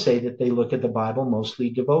 I would say that they look at the Bible mostly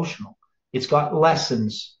devotional. It's got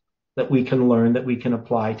lessons that we can learn, that we can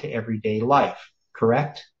apply to everyday life,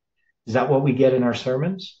 correct? Is that what we get in our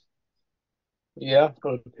sermons? Yeah, it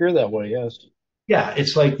would appear that way, yes. Yeah,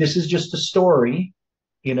 it's like this is just a story,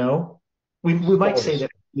 you know. We might say that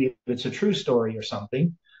it's a true story or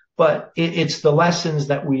something, but it's the lessons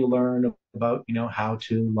that we learn about, how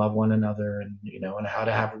to love one another, and, and how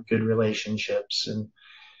to have good relationships,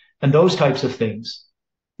 and those types of things.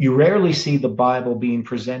 You rarely see the Bible being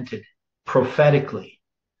presented prophetically,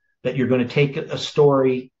 that you're going to take a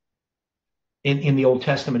story in the Old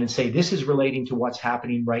Testament and say, this is relating to what's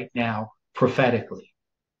happening right now prophetically,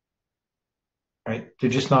 right? They're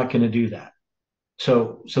just not going to do that.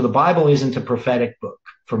 So the Bible isn't a prophetic book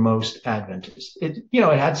for most Adventists. It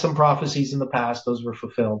had some prophecies in the past; those were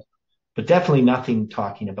fulfilled, but definitely nothing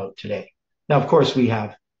talking about today. Now, of course, we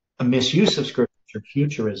have a misuse of Scripture,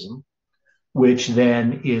 futurism, which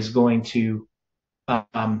then is going to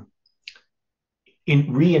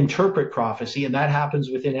reinterpret prophecy, and that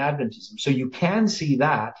happens within Adventism. So you can see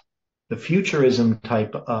that the futurism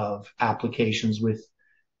type of applications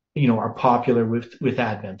are popular with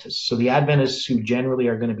Adventists. So the Adventists who generally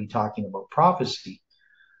are going to be talking about prophecy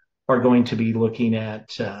are going to be looking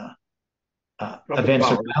at events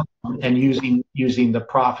around them and using the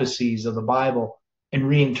prophecies of the Bible and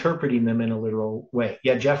reinterpreting them in a literal way.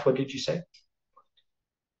 Yeah, Jeff, what did you say?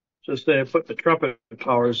 Just they put the trumpet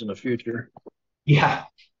powers in the future. Yeah.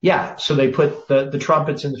 So they put the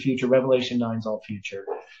trumpets in the future. Revelation 9 is all future.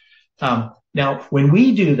 Now, when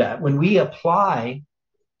we do that, when we apply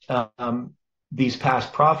these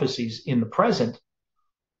past prophecies in the present,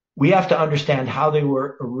 we have to understand how they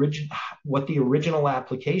were what the original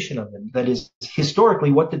application of them, that is,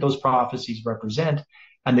 historically, what did those prophecies represent,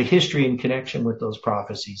 and the history in connection with those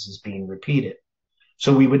prophecies is being repeated.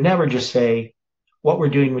 So we would never just say what we're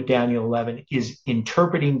doing with Daniel 11 is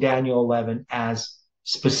interpreting Daniel 11 as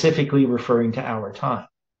specifically referring to our time.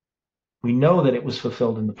 We know that it was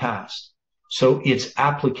fulfilled in the past. So its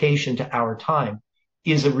application to our time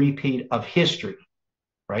is a repeat of history,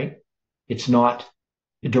 right? It's not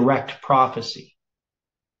a direct prophecy.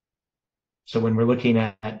 So when we're looking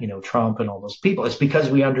at, Trump and all those people, it's because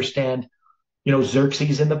we understand,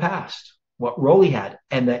 Xerxes in the past, what role he had,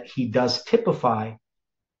 and that he does typify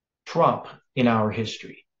Trump in our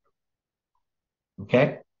history.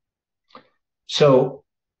 Okay? So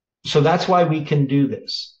that's why we can do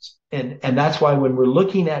this. And that's why when we're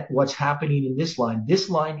looking at what's happening in this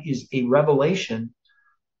line is a revelation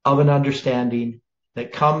of an understanding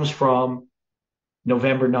that comes from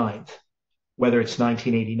November 9th, whether it's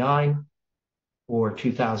 1989 or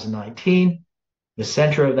 2019. The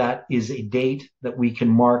center of that is a date that we can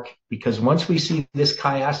mark, because once we see this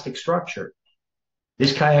chiastic structure,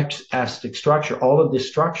 all of this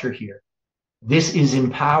structure here, this is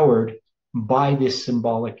empowered by this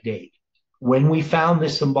symbolic date. When we found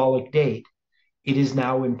this symbolic date, it is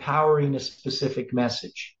now empowering a specific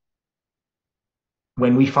message.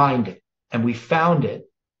 When we find it, and we found it,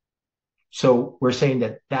 so we're saying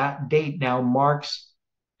that date now marks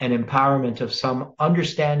an empowerment of some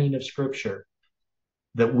understanding of Scripture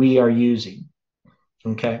that we are using.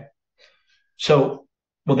 Okay? So,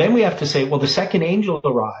 well, then we have to say, well, the second angel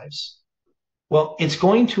arrives. Well, it's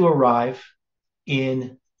going to arrive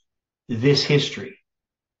in this history.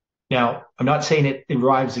 Now, I'm not saying it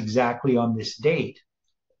arrives exactly on this date,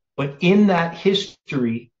 but in that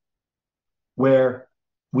history where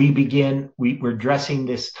we're addressing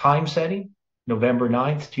this time setting, November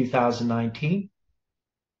 9th, 2019,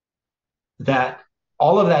 that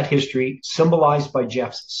all of that history, symbolized by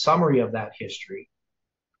Jeff's summary of that history,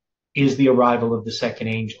 is the arrival of the second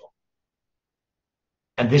angel.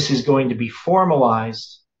 And this is going to be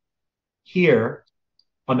formalized here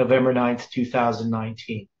on November 9th,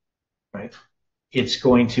 2019, right? It's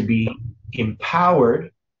going to be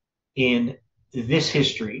empowered in this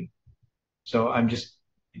history. So I'm just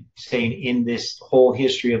saying in this whole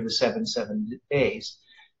history of the 7 days.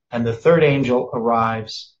 And the third angel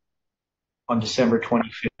arrives on December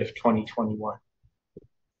 25th, 2021.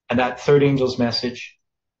 And that third angel's message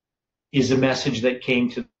is a message that came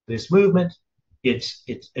to this movement. It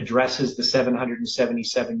addresses the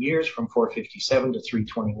 777 years from 457 to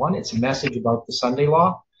 321. It's a message about the Sunday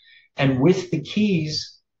law. And with the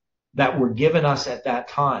keys that were given us at that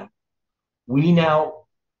time,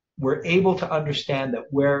 we're able to understand that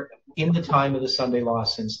where in the time of the Sunday law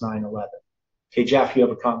since 9/11. Okay, Jeff, you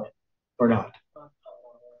have a comment or not?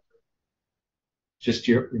 Just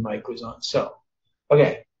your mic was on. So,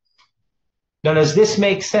 okay. Now, does this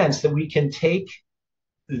make sense that we can take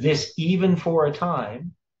this even for a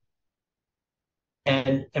time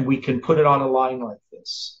and we can put it on a line like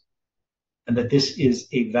this, and that this is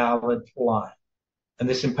a valid line? And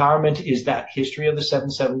this empowerment is that history of the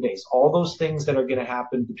 7 days, all those things that are going to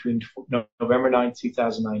happen between November 9th,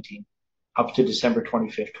 2019, up to December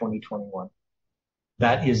 25th, 2021.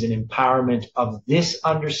 That is an empowerment of this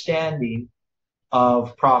understanding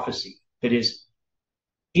of prophecy. That is,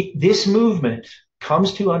 this movement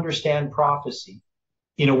comes to understand prophecy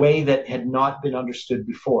in a way that had not been understood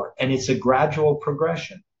before. And it's a gradual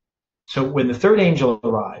progression. So when the third angel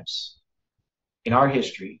arrives in our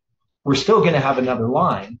history, we're still going to have another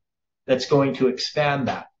line that's going to expand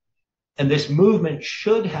that. And this movement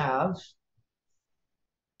should have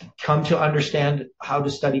come to understand how to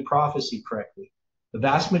study prophecy correctly. The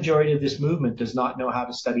vast majority of this movement does not know how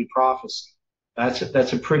to study prophecy.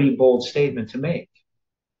 That's a pretty bold statement to make.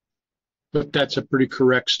 But that's a pretty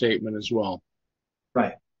correct statement as well.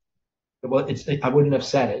 Right. Well, I wouldn't have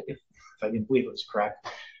said it if I didn't believe it was correct.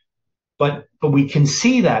 But we can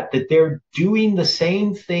see that they're doing the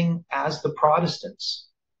same thing as the Protestants.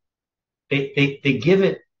 They give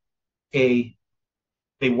it they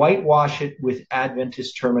whitewash it with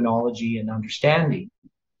Adventist terminology and understanding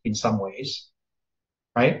in some ways,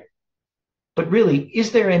 right? But really,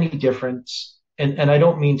 is there any difference? And I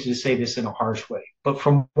don't mean to say this in a harsh way, but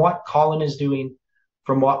from what Colin is doing,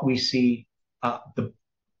 from what we see the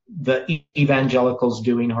evangelicals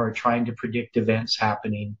doing who are trying to predict events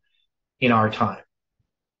happening in our time,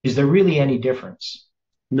 is there really any difference?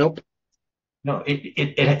 Nope. No,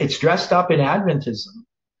 it's dressed up in Adventism,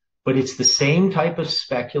 but it's the same type of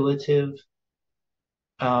speculative,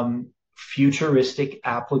 futuristic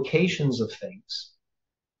applications of things.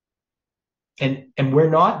 And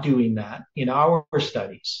we're not doing that in our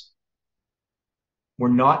studies. We're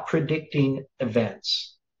not predicting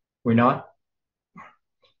events. What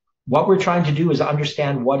we're trying to do is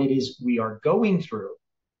understand what it is we are going through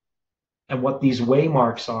and what these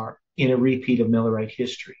waymarks are in a repeat of Millerite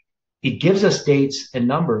history. It gives us dates and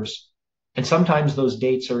numbers, and sometimes those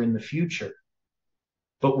dates are in the future,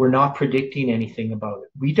 but we're not predicting anything about it.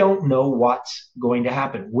 We don't know what's going to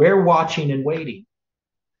happen. We're watching and waiting.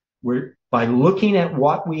 By looking at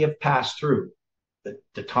what we have passed through,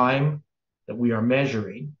 the time that we are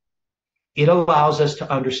measuring, it allows us to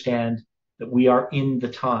understand that we are in the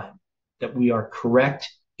time, that we are correct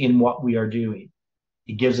in what we are doing.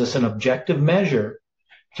 It gives us an objective measure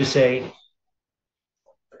to say,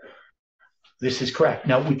 this is correct.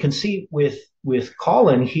 Now, we can see with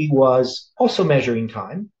Colin, he was also measuring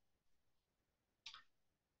time,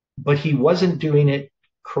 but he wasn't doing it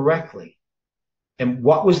correctly. And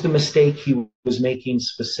what was the mistake he was making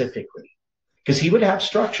specifically? Because he would have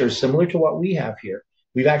structures similar to what we have here.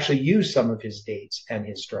 We've actually used some of his dates and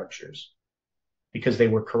his structures because they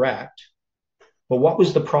were correct. But what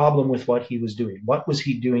was the problem with what he was doing? What was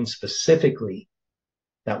he doing specifically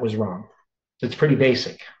that was wrong? It's pretty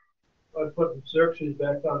basic. I put the Xerxes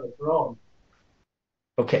back on the throne.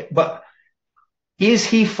 Okay, but is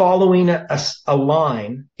he following a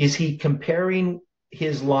line? Is he comparing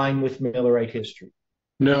his line with Millerite history?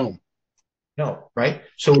 No. No, right?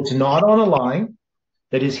 So it's not on a line.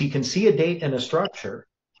 That is, he can see a date and a structure,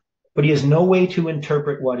 but he has no way to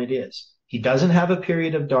interpret what it is. He doesn't have a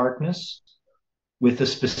period of darkness with a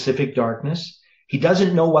specific darkness. He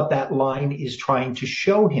doesn't know what that line is trying to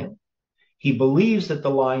show him. He believes that the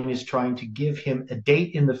line is trying to give him a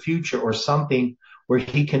date in the future or something where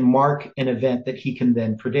he can mark an event that he can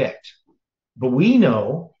then predict. But we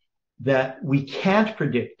know that we can't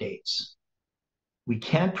predict dates. We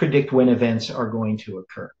can't predict when events are going to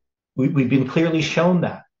occur. We've been clearly shown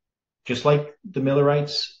that. Just like the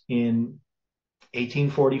Millerites in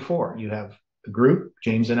 1844, you have a group,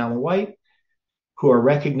 James and Ellen White, who are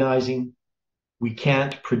recognizing we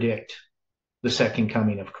can't predict the second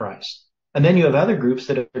coming of Christ. And then you have other groups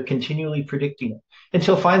that are continually predicting it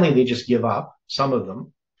until finally they just give up. Some of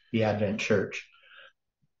them, the Advent Church,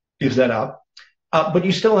 gives that up. But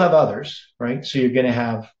you still have others, right? So you're going to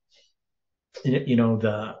have,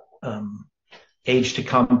 the age to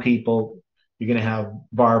come people. You're going to have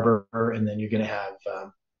Barber, and then you're going to have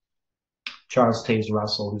Charles Taze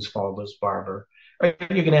Russell, who's followed as Barber. Right?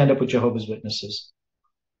 You're going to end up with Jehovah's Witnesses.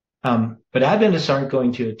 But Adventists aren't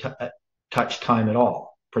going to touch time at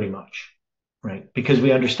all, pretty much, right? Because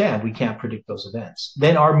we understand we can't predict those events.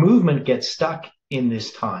 Then our movement gets stuck in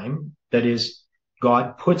this time. That is,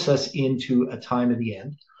 God puts us into a time of the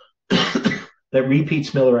end. that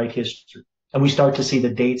repeats Millerite history. And we start to see the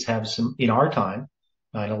dates have some, in our time,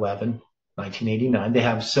 9/11, 1989, they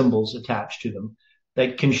have symbols attached to them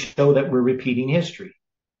that can show that we're repeating history.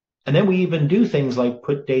 And then we even do things like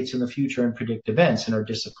put dates in the future and predict events and are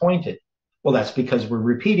disappointed. Well, that's because we're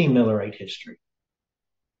repeating Millerite history.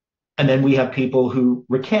 And then we have people who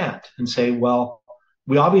recant and say, well,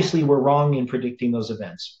 we obviously were wrong in predicting those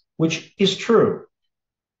events, which is true.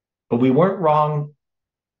 But we weren't wrong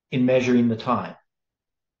in measuring the time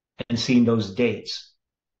and seeing those dates.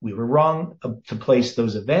 We were wrong to place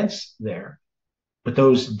those events there, but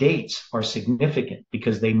those dates are significant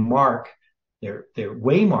because they mark their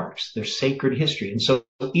waymarks, their sacred history. And so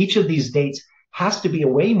each of these dates has to be a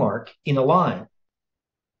waymark in a line,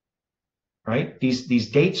 right?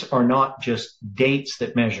 These dates are not just dates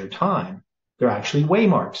that measure time. They're actually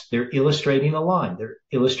waymarks. They're illustrating a line. They're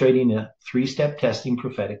illustrating a 3-step testing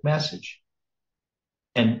prophetic message.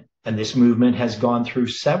 And this movement has gone through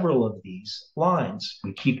several of these lines.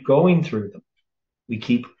 We keep going through them. We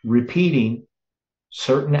keep repeating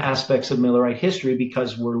certain aspects of Millerite history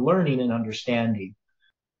because we're learning and understanding,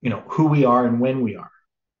 who we are and when we are.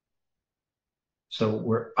 So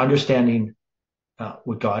we're understanding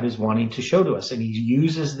what God is wanting to show to us. And he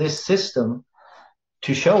uses this system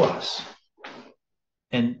to show us.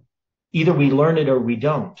 And either we learn it or we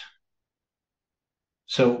don't.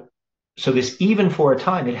 So this even for a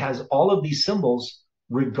time, it has all of these symbols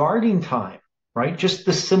regarding time, right? Just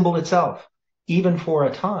the symbol itself, even for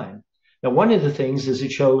a time. Now, one of the things is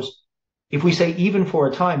it shows, if we say even for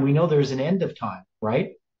a time, we know there's an end of time,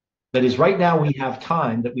 right? That is, right now we have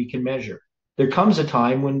time that we can measure. There comes a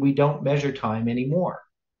time when we don't measure time anymore.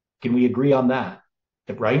 Can we agree on that?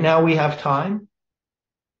 That right now we have time?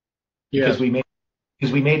 Yes.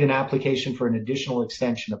 Because we made an application for an additional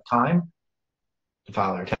extension of time to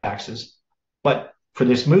file our taxes. But for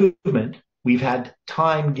this movement, we've had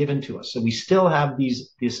time given to us. So we still have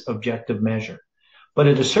this objective measure. But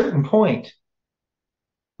at a certain point,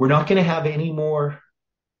 we're not going to have any more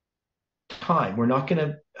time. We're not going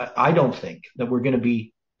to, I don't think that we're going to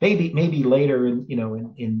be, maybe later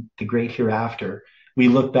in the great hereafter, we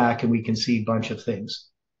look back and we can see a bunch of things.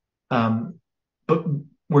 But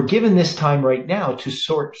we're given this time right now to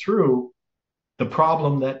sort through the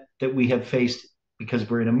problem that we have faced because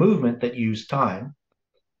we're in a movement that used time.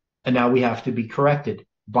 And now we have to be corrected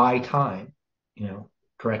by time,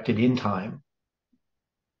 corrected in time.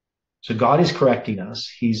 So God is correcting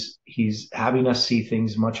us. He's having us see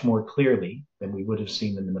things much more clearly than we would have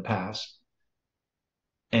seen them in the past.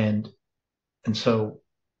 And so,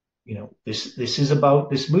 this is about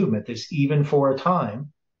this movement, this even for a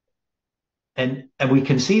time. And we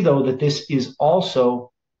can see, though, that this is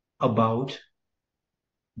also about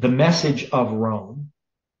the message of Rome,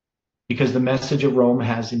 because the message of Rome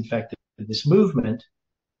has infected this movement.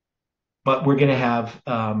 But we're going to have,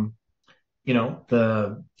 the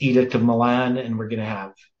Edict of Milan, and we're going to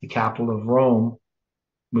have the capital of Rome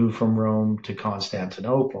move from Rome to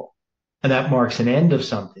Constantinople. And that marks an end of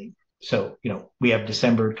something. So, we have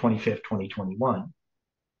December 25th, 2021.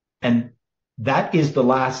 And that is the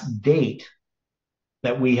last date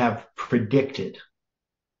that we have predicted,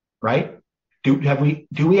 right? Do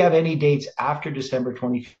we have any dates after December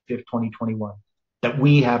 25th, 2021 that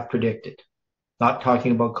we have predicted? Not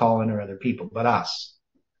talking about Colin or other people, but us.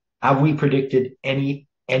 Have we predicted any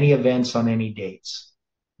events on any dates?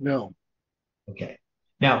 No. Okay.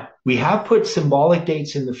 Now, we have put symbolic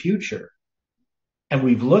dates in the future, and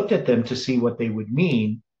we've looked at them to see what they would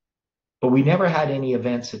mean, but we never had any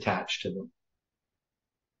events attached to them.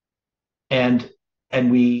 And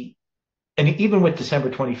even with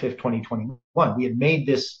December 25th, 2021, we had made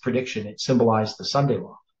this prediction. It symbolized the Sunday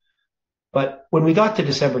law. But when we got to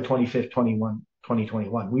December 25th,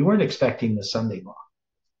 2021, we weren't expecting the Sunday law,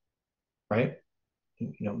 right?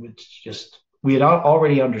 It's just, we had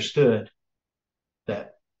already understood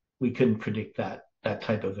that we couldn't predict that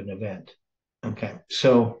type of an event. Okay.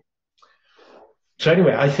 So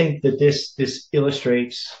anyway, I think that this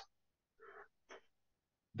illustrates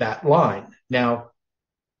that line. Now,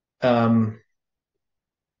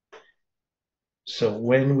 so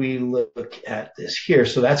when we look at this here,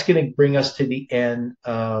 so that's going to bring us to the end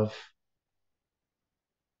of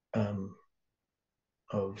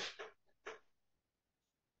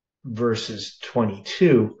verses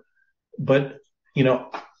 22. But,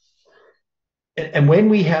 and when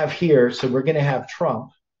we have here, so we're going to have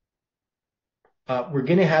Trump, we're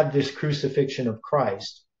going to have this crucifixion of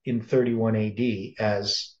Christ in 31 AD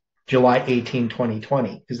as July 18,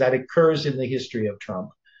 2020, because that occurs in the history of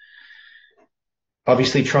Trump.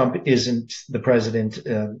 Obviously, Trump isn't the president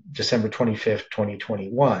December 25th,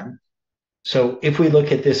 2021. So if we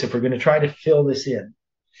look at this, if we're going to try to fill this in,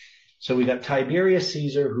 so we got Tiberius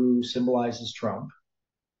Caesar, who symbolizes Trump.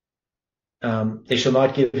 They shall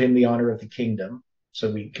not give him the honor of the kingdom. So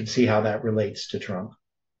we can see how that relates to Trump.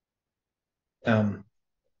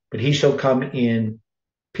 But he shall come in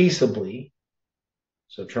peaceably.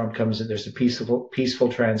 So Trump comes in, there's a peaceful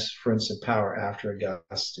transference of power after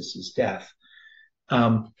Augustus's death.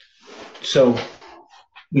 So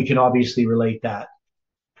we can obviously relate that.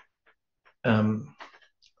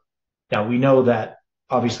 Now we know that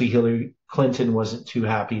obviously Hillary Clinton wasn't too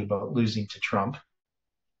happy about losing to Trump.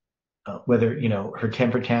 Whether, her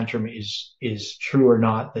temper tantrum is true or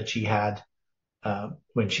not that she had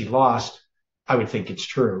when she lost, I would think it's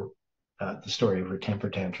true, the story of her temper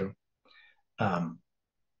tantrum.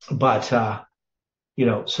 But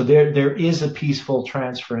so there is a peaceful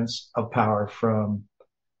transference of power from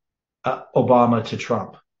Obama to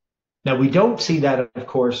Trump. Now, we don't see that, of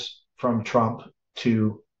course, from Trump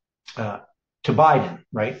to Biden,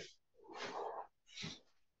 right?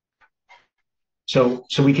 So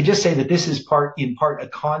we could just say that this is in part a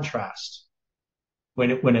contrast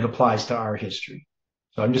when it applies to our history.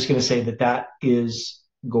 So I'm just going to say that is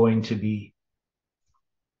going to be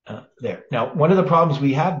there. Now, one of the problems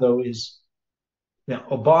we have, though, is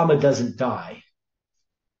Obama doesn't die.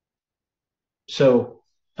 So,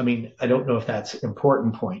 I mean, I don't know if that's an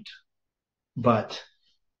important point, but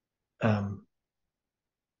I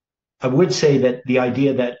would say that the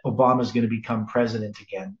idea that Obama is going to become president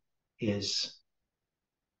again is,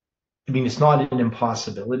 I mean, it's not an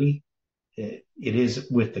impossibility. It is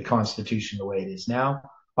with the Constitution the way it is now.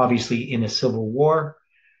 Obviously, in a civil war,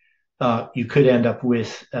 you could end up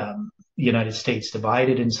with the United States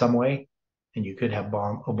divided in some way, and you could have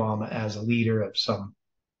Obama as a leader of some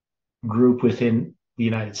group within the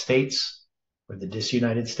United States, or the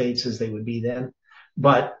disunited states as they would be then.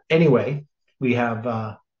 But anyway, we have,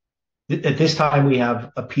 at this time, we have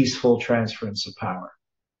a peaceful transference of power.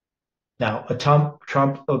 Now,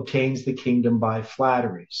 Trump obtains the kingdom by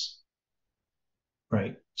flatteries,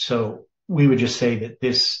 right? So we would just say that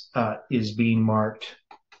this is being marked.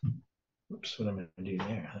 Oops, what I'm going to do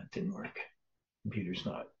there? That didn't work. Computer's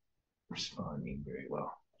not responding very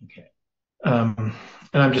well. Okay. And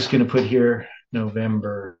I'm just going to put here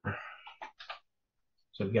November.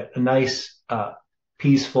 So we've got a nice,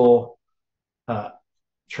 peaceful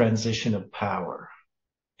transition of power.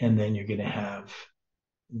 And then you're going to have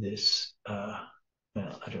this, well,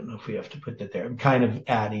 I don't know if we have to put that there. I'm kind of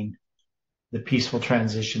adding the peaceful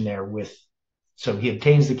transition there so he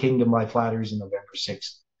obtains the kingdom by flatteries on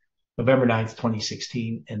November 9th,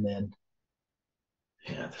 2016. And then,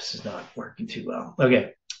 this is not working too well.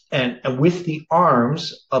 Okay. And with the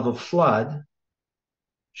arms of a flood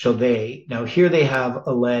shall they, now here they have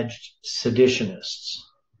alleged seditionists.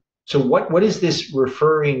 So what is this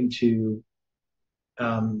referring to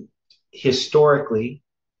historically?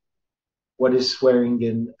 What is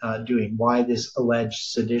Swearingen doing? Why this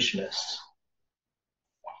alleged seditionists?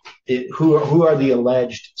 Who are the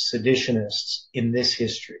alleged seditionists in this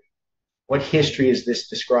history? What history is this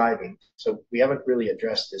describing? So we haven't really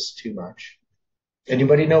addressed this too much.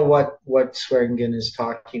 Anybody know what Swearingen is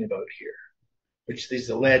talking about here? Which these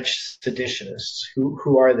alleged seditionists,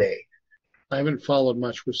 who are they? I haven't followed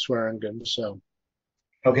much with Swearingen, so.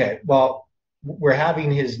 Okay, well, we're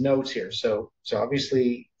having his notes here. So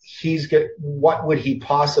obviously what would he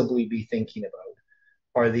possibly be thinking about?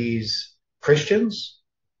 Are these Christians?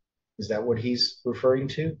 Is that what he's referring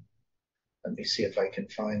to? Let me see if I can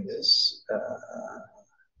find this.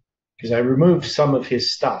 Because I removed some of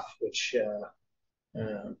his stuff, which,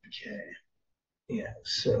 okay. Yeah,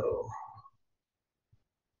 so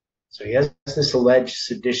he has this alleged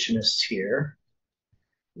seditionists here.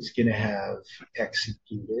 He's going to have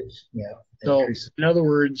executed. Yeah. So, in other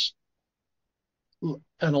words,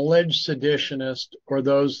 an alleged seditionist or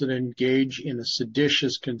those that engage in a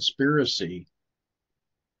seditious conspiracy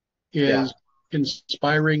is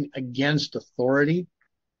conspiring against authority.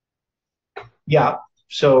 Yeah.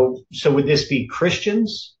 So would this be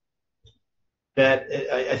Christians? That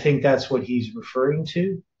I think that's what he's referring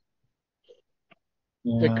to.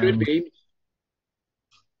 It could be.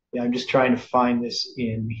 Yeah, I'm just trying to find this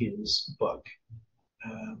in his book.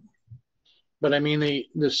 But I mean,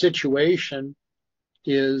 the situation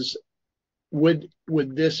is, would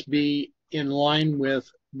this be in line with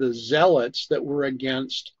the zealots that were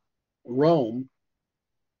against Rome?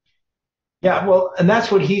 Yeah, well, and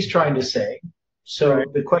that's what he's trying to say. So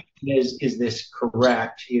right. The question is this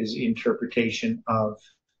correct, his interpretation of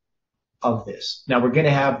of this. Now we're going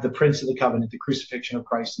to have the Prince of the Covenant, the crucifixion of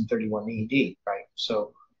Christ in 31 AD, right?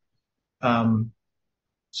 So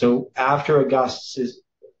after Augustus's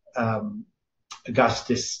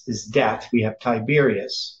death, we have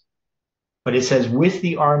Tiberius, but it says, with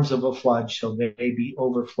the arms of a flood shall they be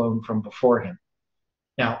overflown from before him.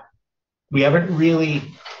 Now, we haven't really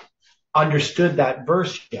understood that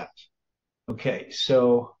verse yet. Okay,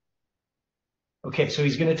 so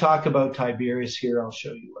he's going to talk about Tiberius here. I'll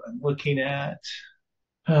show you what I'm looking at.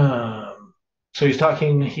 So he's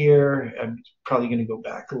talking here. I'm probably going to go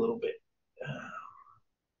back a little bit.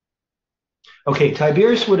 Okay,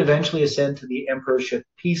 Tiberius would eventually ascend to the emperorship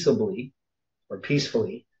peaceably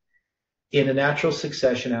in a natural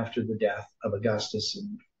succession after the death of Augustus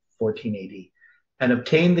in 14 AD, and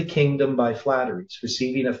obtained the kingdom by flatteries,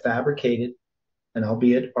 receiving a fabricated and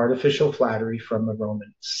albeit artificial flattery from the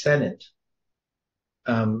Roman Senate.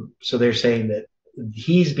 So they're saying that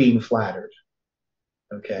he's being flattered.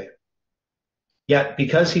 Okay. Yet,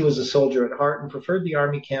 because he was a soldier at heart and preferred the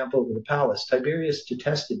army camp over the palace, Tiberius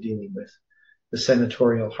detested dealing with the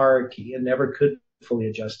senatorial hierarchy and never could fully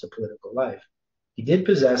adjust to political life. He did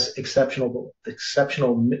possess exceptional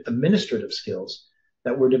administrative skills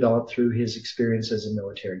that were developed through his experience as a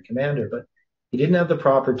military commander, but he didn't have the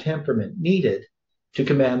proper temperament needed to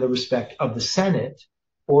command the respect of the Senate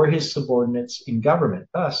or his subordinates in government.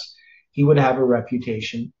 Thus, he would have a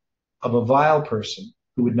reputation of a vile person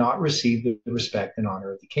who would not receive the respect and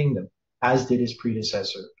honor of the kingdom, as did his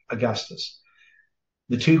predecessor, Augustus.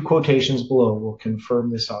 The two quotations below will confirm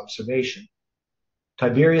this observation.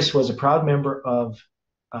 Tiberius was a proud member of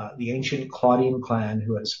the ancient Claudian clan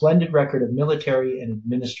who had a splendid record of military and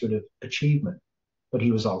administrative achievement, but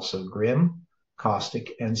he was also grim,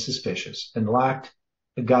 caustic, and suspicious, and lacked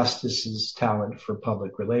Augustus's talent for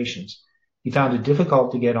public relations. He found it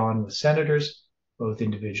difficult to get on with senators, both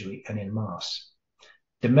individually and in mass.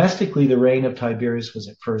 Domestically, the reign of Tiberius was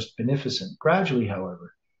at first beneficent. Gradually,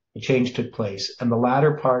 however, a change took place, and the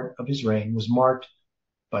latter part of his reign was marked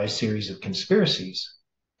by a series of conspiracies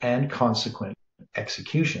and consequent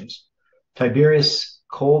executions. Tiberius'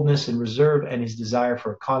 coldness and reserve and his desire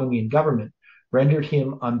for economy and government rendered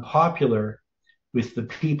him unpopular with the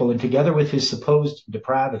people, and together with his supposed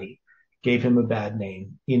depravity, gave him a bad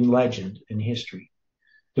name in legend and history.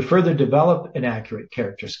 To further develop an accurate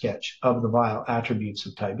character sketch of the vile attributes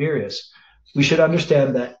of Tiberius, we should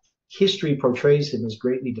understand that history portrays him as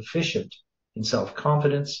greatly deficient in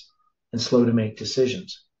self-confidence and slow to make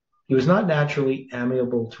decisions. He was not naturally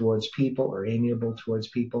amiable towards people,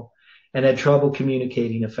 and had trouble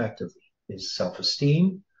communicating effectively. His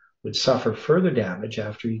self-esteem would suffer further damage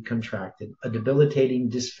after he contracted a debilitating,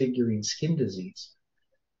 disfiguring skin disease.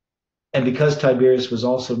 And because Tiberius was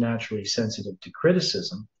also naturally sensitive to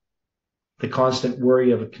criticism, the constant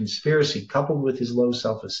worry of a conspiracy, coupled with his low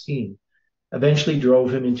self-esteem, eventually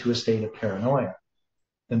drove him into a state of paranoia.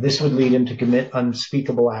 And this would lead him to commit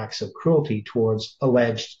unspeakable acts of cruelty towards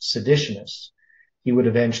alleged seditionists. He would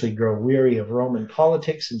eventually grow weary of Roman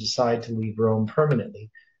politics and decide to leave Rome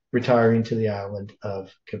permanently, retiring to the island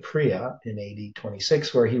of Capria in AD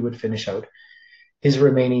 26, where he would finish out his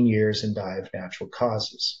remaining years and die of natural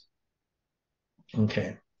causes.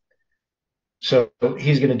 Okay. So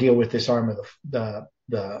he's going to deal with this arm of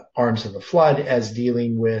the arms of the flood as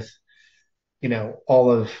dealing with,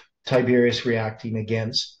 all of Tiberius reacting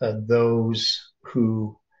against those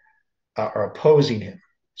who are opposing him.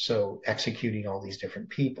 So executing all these different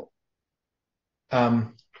people.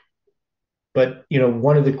 But,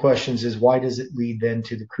 one of the questions is, why does it lead then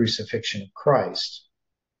to the crucifixion of Christ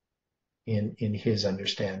in his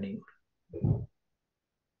understanding?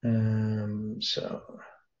 So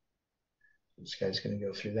this guy's going to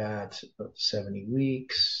go through that, about 70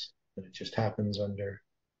 weeks, but it just happens under,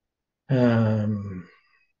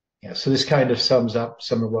 so this kind of sums up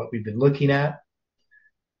some of what we've been looking at,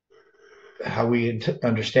 how we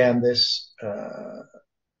understand this,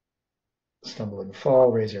 stumble and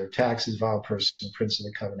fall, raise our taxes, vile person, prince of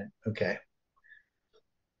the covenant. Okay.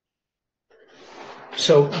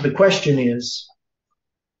 So the question is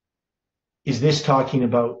this talking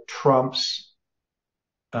about Trump's,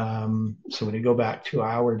 so when you go back to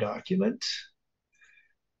our document,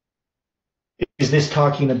 is this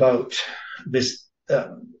talking about this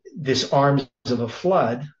arms of a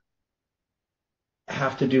flood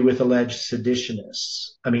have to do with alleged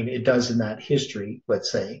seditionists? I mean, it does in that history,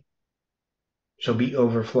 let's say, shall be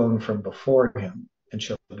overflown from before him and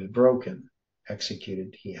shall be broken,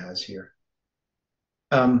 executed, he has here.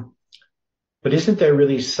 But isn't there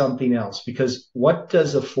really something else? Because what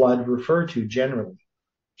does a flood refer to generally,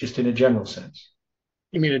 just in a general sense?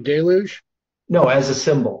 You mean a deluge? No, as a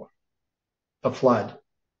symbol. a flood,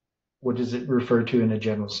 what does it refer to in a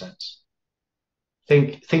general sense?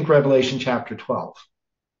 Think Revelation chapter 12.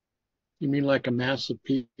 You mean like a mass of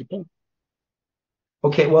people?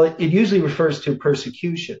 Okay, well, it usually refers to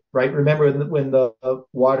persecution, right? Remember when the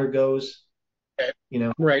water goes, Okay. you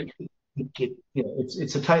know, Right.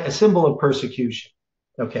 it's a symbol of persecution.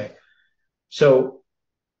 Okay, so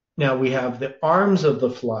now we have the arms of the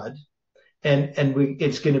flood, and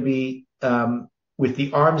it's going to be with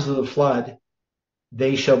the arms of the flood,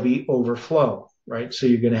 they shall be overflown, right? So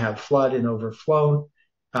you're going to have flood and overflown.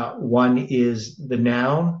 One is the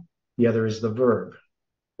noun, the other is the verb,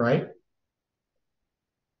 right?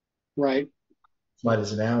 Right. Flood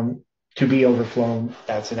is a noun. To be overflown,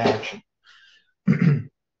 that's an action.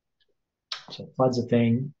 So flood's a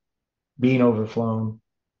thing. Being overflown,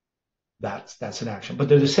 that's an action. But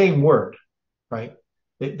they're the same word, right?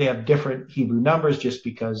 They have different Hebrew numbers just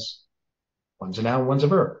because one's a noun, one's a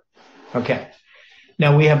verb. Okay.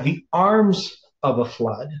 Now we have the arms of a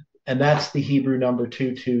flood, and that's the Hebrew number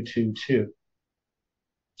 2222.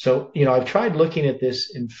 So, I've tried looking at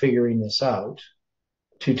this and figuring this out,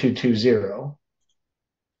 2220.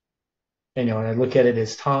 And, when I look at it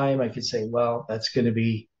as time, I could say, well, that's going to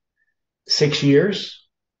be 6 years.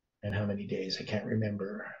 And how many days? I can't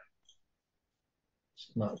remember. It's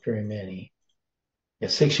not very many. Yeah,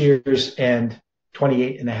 6 years and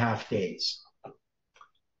 28 and a half days.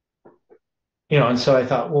 And so I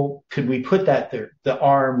thought, well, could we put that there? The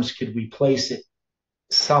arms, could we place it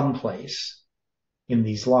someplace in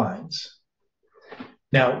these lines?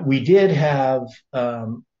 Now, we did have a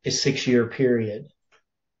 6-year period.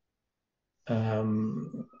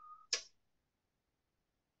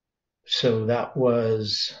 So that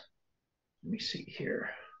was, let me see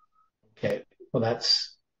here. Okay, well,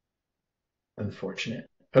 that's unfortunate.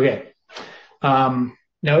 Okay. Now,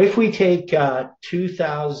 if we take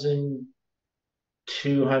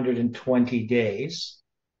 2,220 days,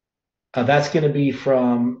 that's going to be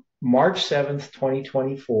from March 7th,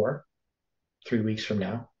 2024, 3 weeks from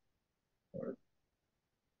now. Or,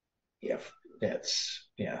 that's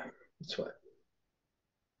what?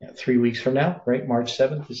 Yeah, 3 weeks from now, right? March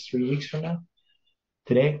 7th is 3 weeks from now.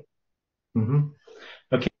 Today.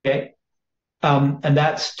 Okay. And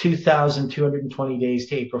that's 2,220 days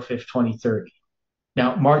to April 5th, 2030.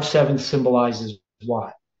 Now, March 7th symbolizes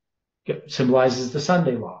what? It symbolizes the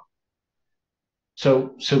Sunday law.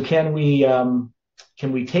 So can we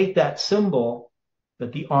take that symbol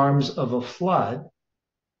that the arms of a flood,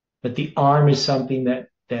 that the arm is something that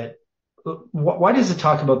why does it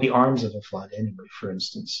talk about the arms of a flood anyway, for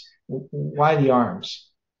instance? Why the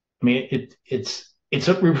arms? I mean, it's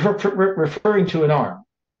referring to an arm,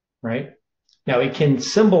 right? Now, it can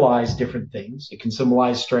symbolize different things. It can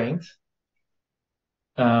symbolize strength.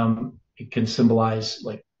 It can symbolize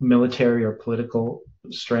like military or political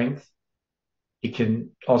strength. It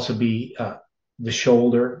can also be the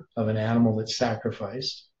shoulder of an animal that's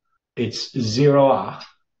sacrificed. It's zeroah.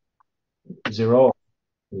 Zero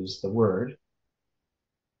is the word.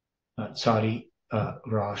 Tsadi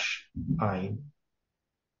Rosh Ain.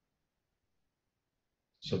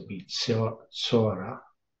 So it'd be Sora.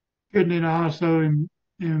 Couldn't it also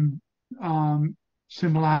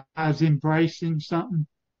symbolize embracing something?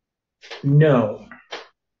 No.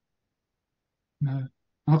 No.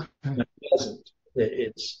 Okay. It doesn't.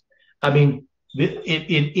 It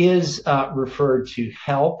is referred to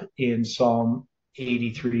help in Psalm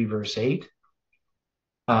 83, verse 8.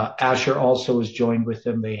 Asher also is joined with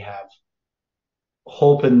them. They have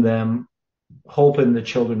hope in them, hope in the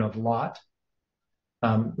children of Lot.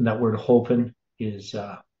 That word hopen is,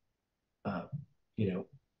 the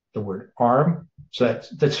word arm. So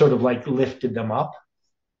that's sort of like lifted them up.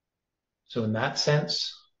 So in that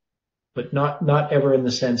sense, but not ever in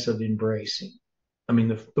the sense of embracing. I mean,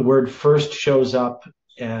 the word first shows up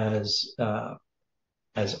as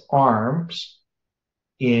arms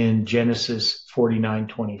in Genesis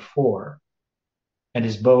 49:24, and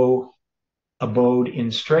his bow abode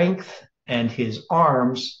in strength, and his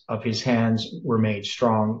arms of his hands were made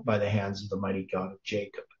strong by the hands of the mighty God of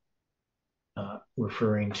Jacob,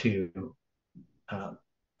 referring to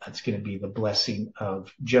that's going to be the blessing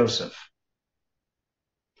of Joseph.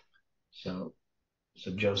 So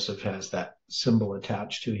Joseph has that symbol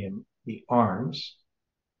attached to him, the arms.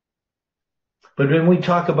 But when we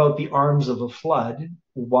talk about the arms of a flood,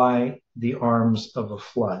 why the arms of a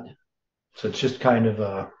flood? So it's just kind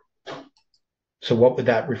of so what would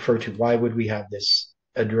that refer to? Why would we have this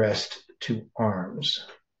addressed to arms?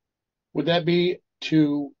 Would that be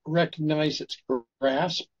to recognize its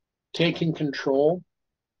grasp, taking control?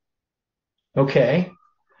 Okay.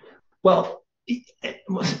 Well,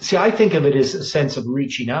 see, I think of it as a sense of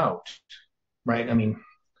reaching out, right? I mean,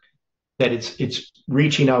 that it's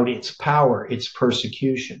reaching out its power, its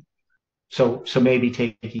persecution. So maybe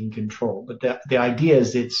taking control. But the idea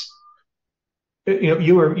is it's,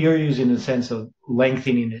 you're using the sense of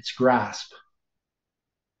lengthening its grasp,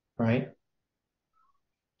 right?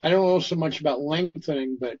 I don't know so much about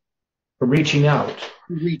lengthening, but Or reaching out.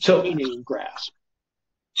 retaining grasp.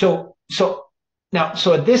 So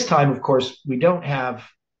at this time, of course, we don't have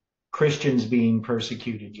Christians being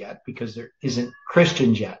persecuted yet because there isn't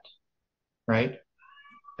Christians yet, right?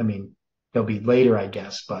 I mean, they'll be later, I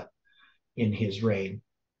guess, but in his reign.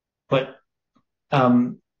 But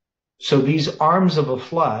so these arms of a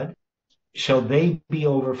flood, shall they be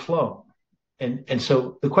overflown? And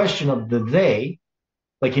so the question of the they,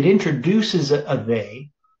 like it introduces a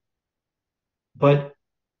they, but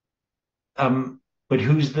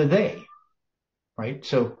who's the they, right?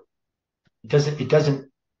 So it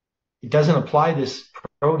doesn't apply this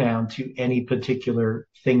pronoun to any particular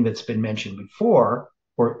thing that's been mentioned before,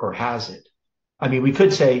 or has it? I mean, we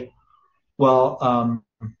could say, well,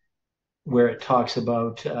 where it talks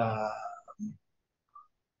about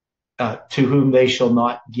to whom they shall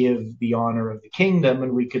not give the honor of the kingdom,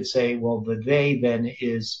 and we could say, well, the they then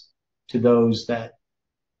is to those that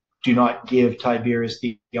do not give Tiberius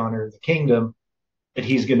the honor of the kingdom, that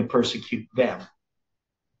he's going to persecute them.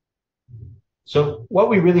 So what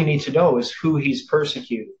we really need to know is who he's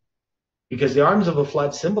persecuting, because the arms of a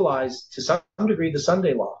flood symbolize to some degree the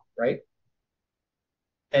Sunday law, right?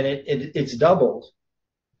 And it's doubled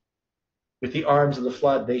with the arms of the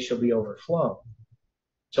flood, they shall be overflown.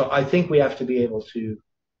 So I think we have to be able to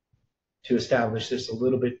establish this a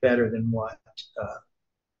little bit better than what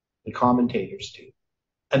the commentators do.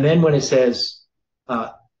 And then when it says,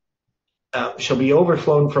 shall be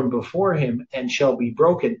overflown from before him and shall be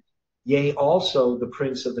broken, yea, also the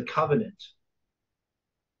prince of the covenant.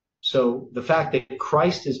 So the fact that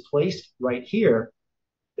Christ is placed right here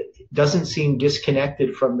doesn't seem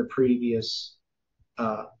disconnected from the previous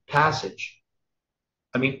passage.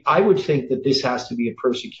 I mean, I would think that this has to be a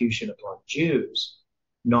persecution upon Jews,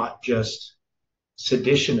 not just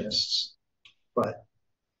seditionists, but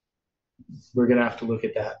we're going to have to look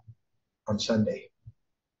at that on Sunday.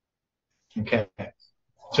 Okay.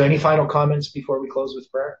 So any final comments before we close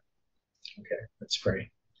with prayer? Okay, let's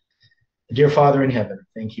pray. Dear Father in heaven,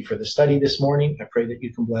 thank you for the study this morning. I pray that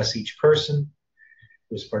you can bless each person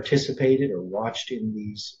who has participated or watched in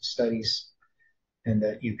these studies, and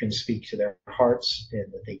that you can speak to their hearts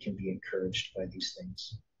and that they can be encouraged by these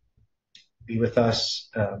things. Be with us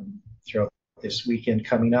throughout this weekend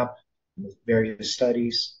coming up with various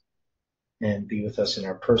studies, and be with us in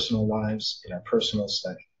our personal lives, in our personal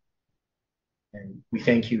study. And we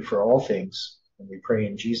thank you for all things, and we pray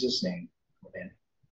in Jesus' name. Amen.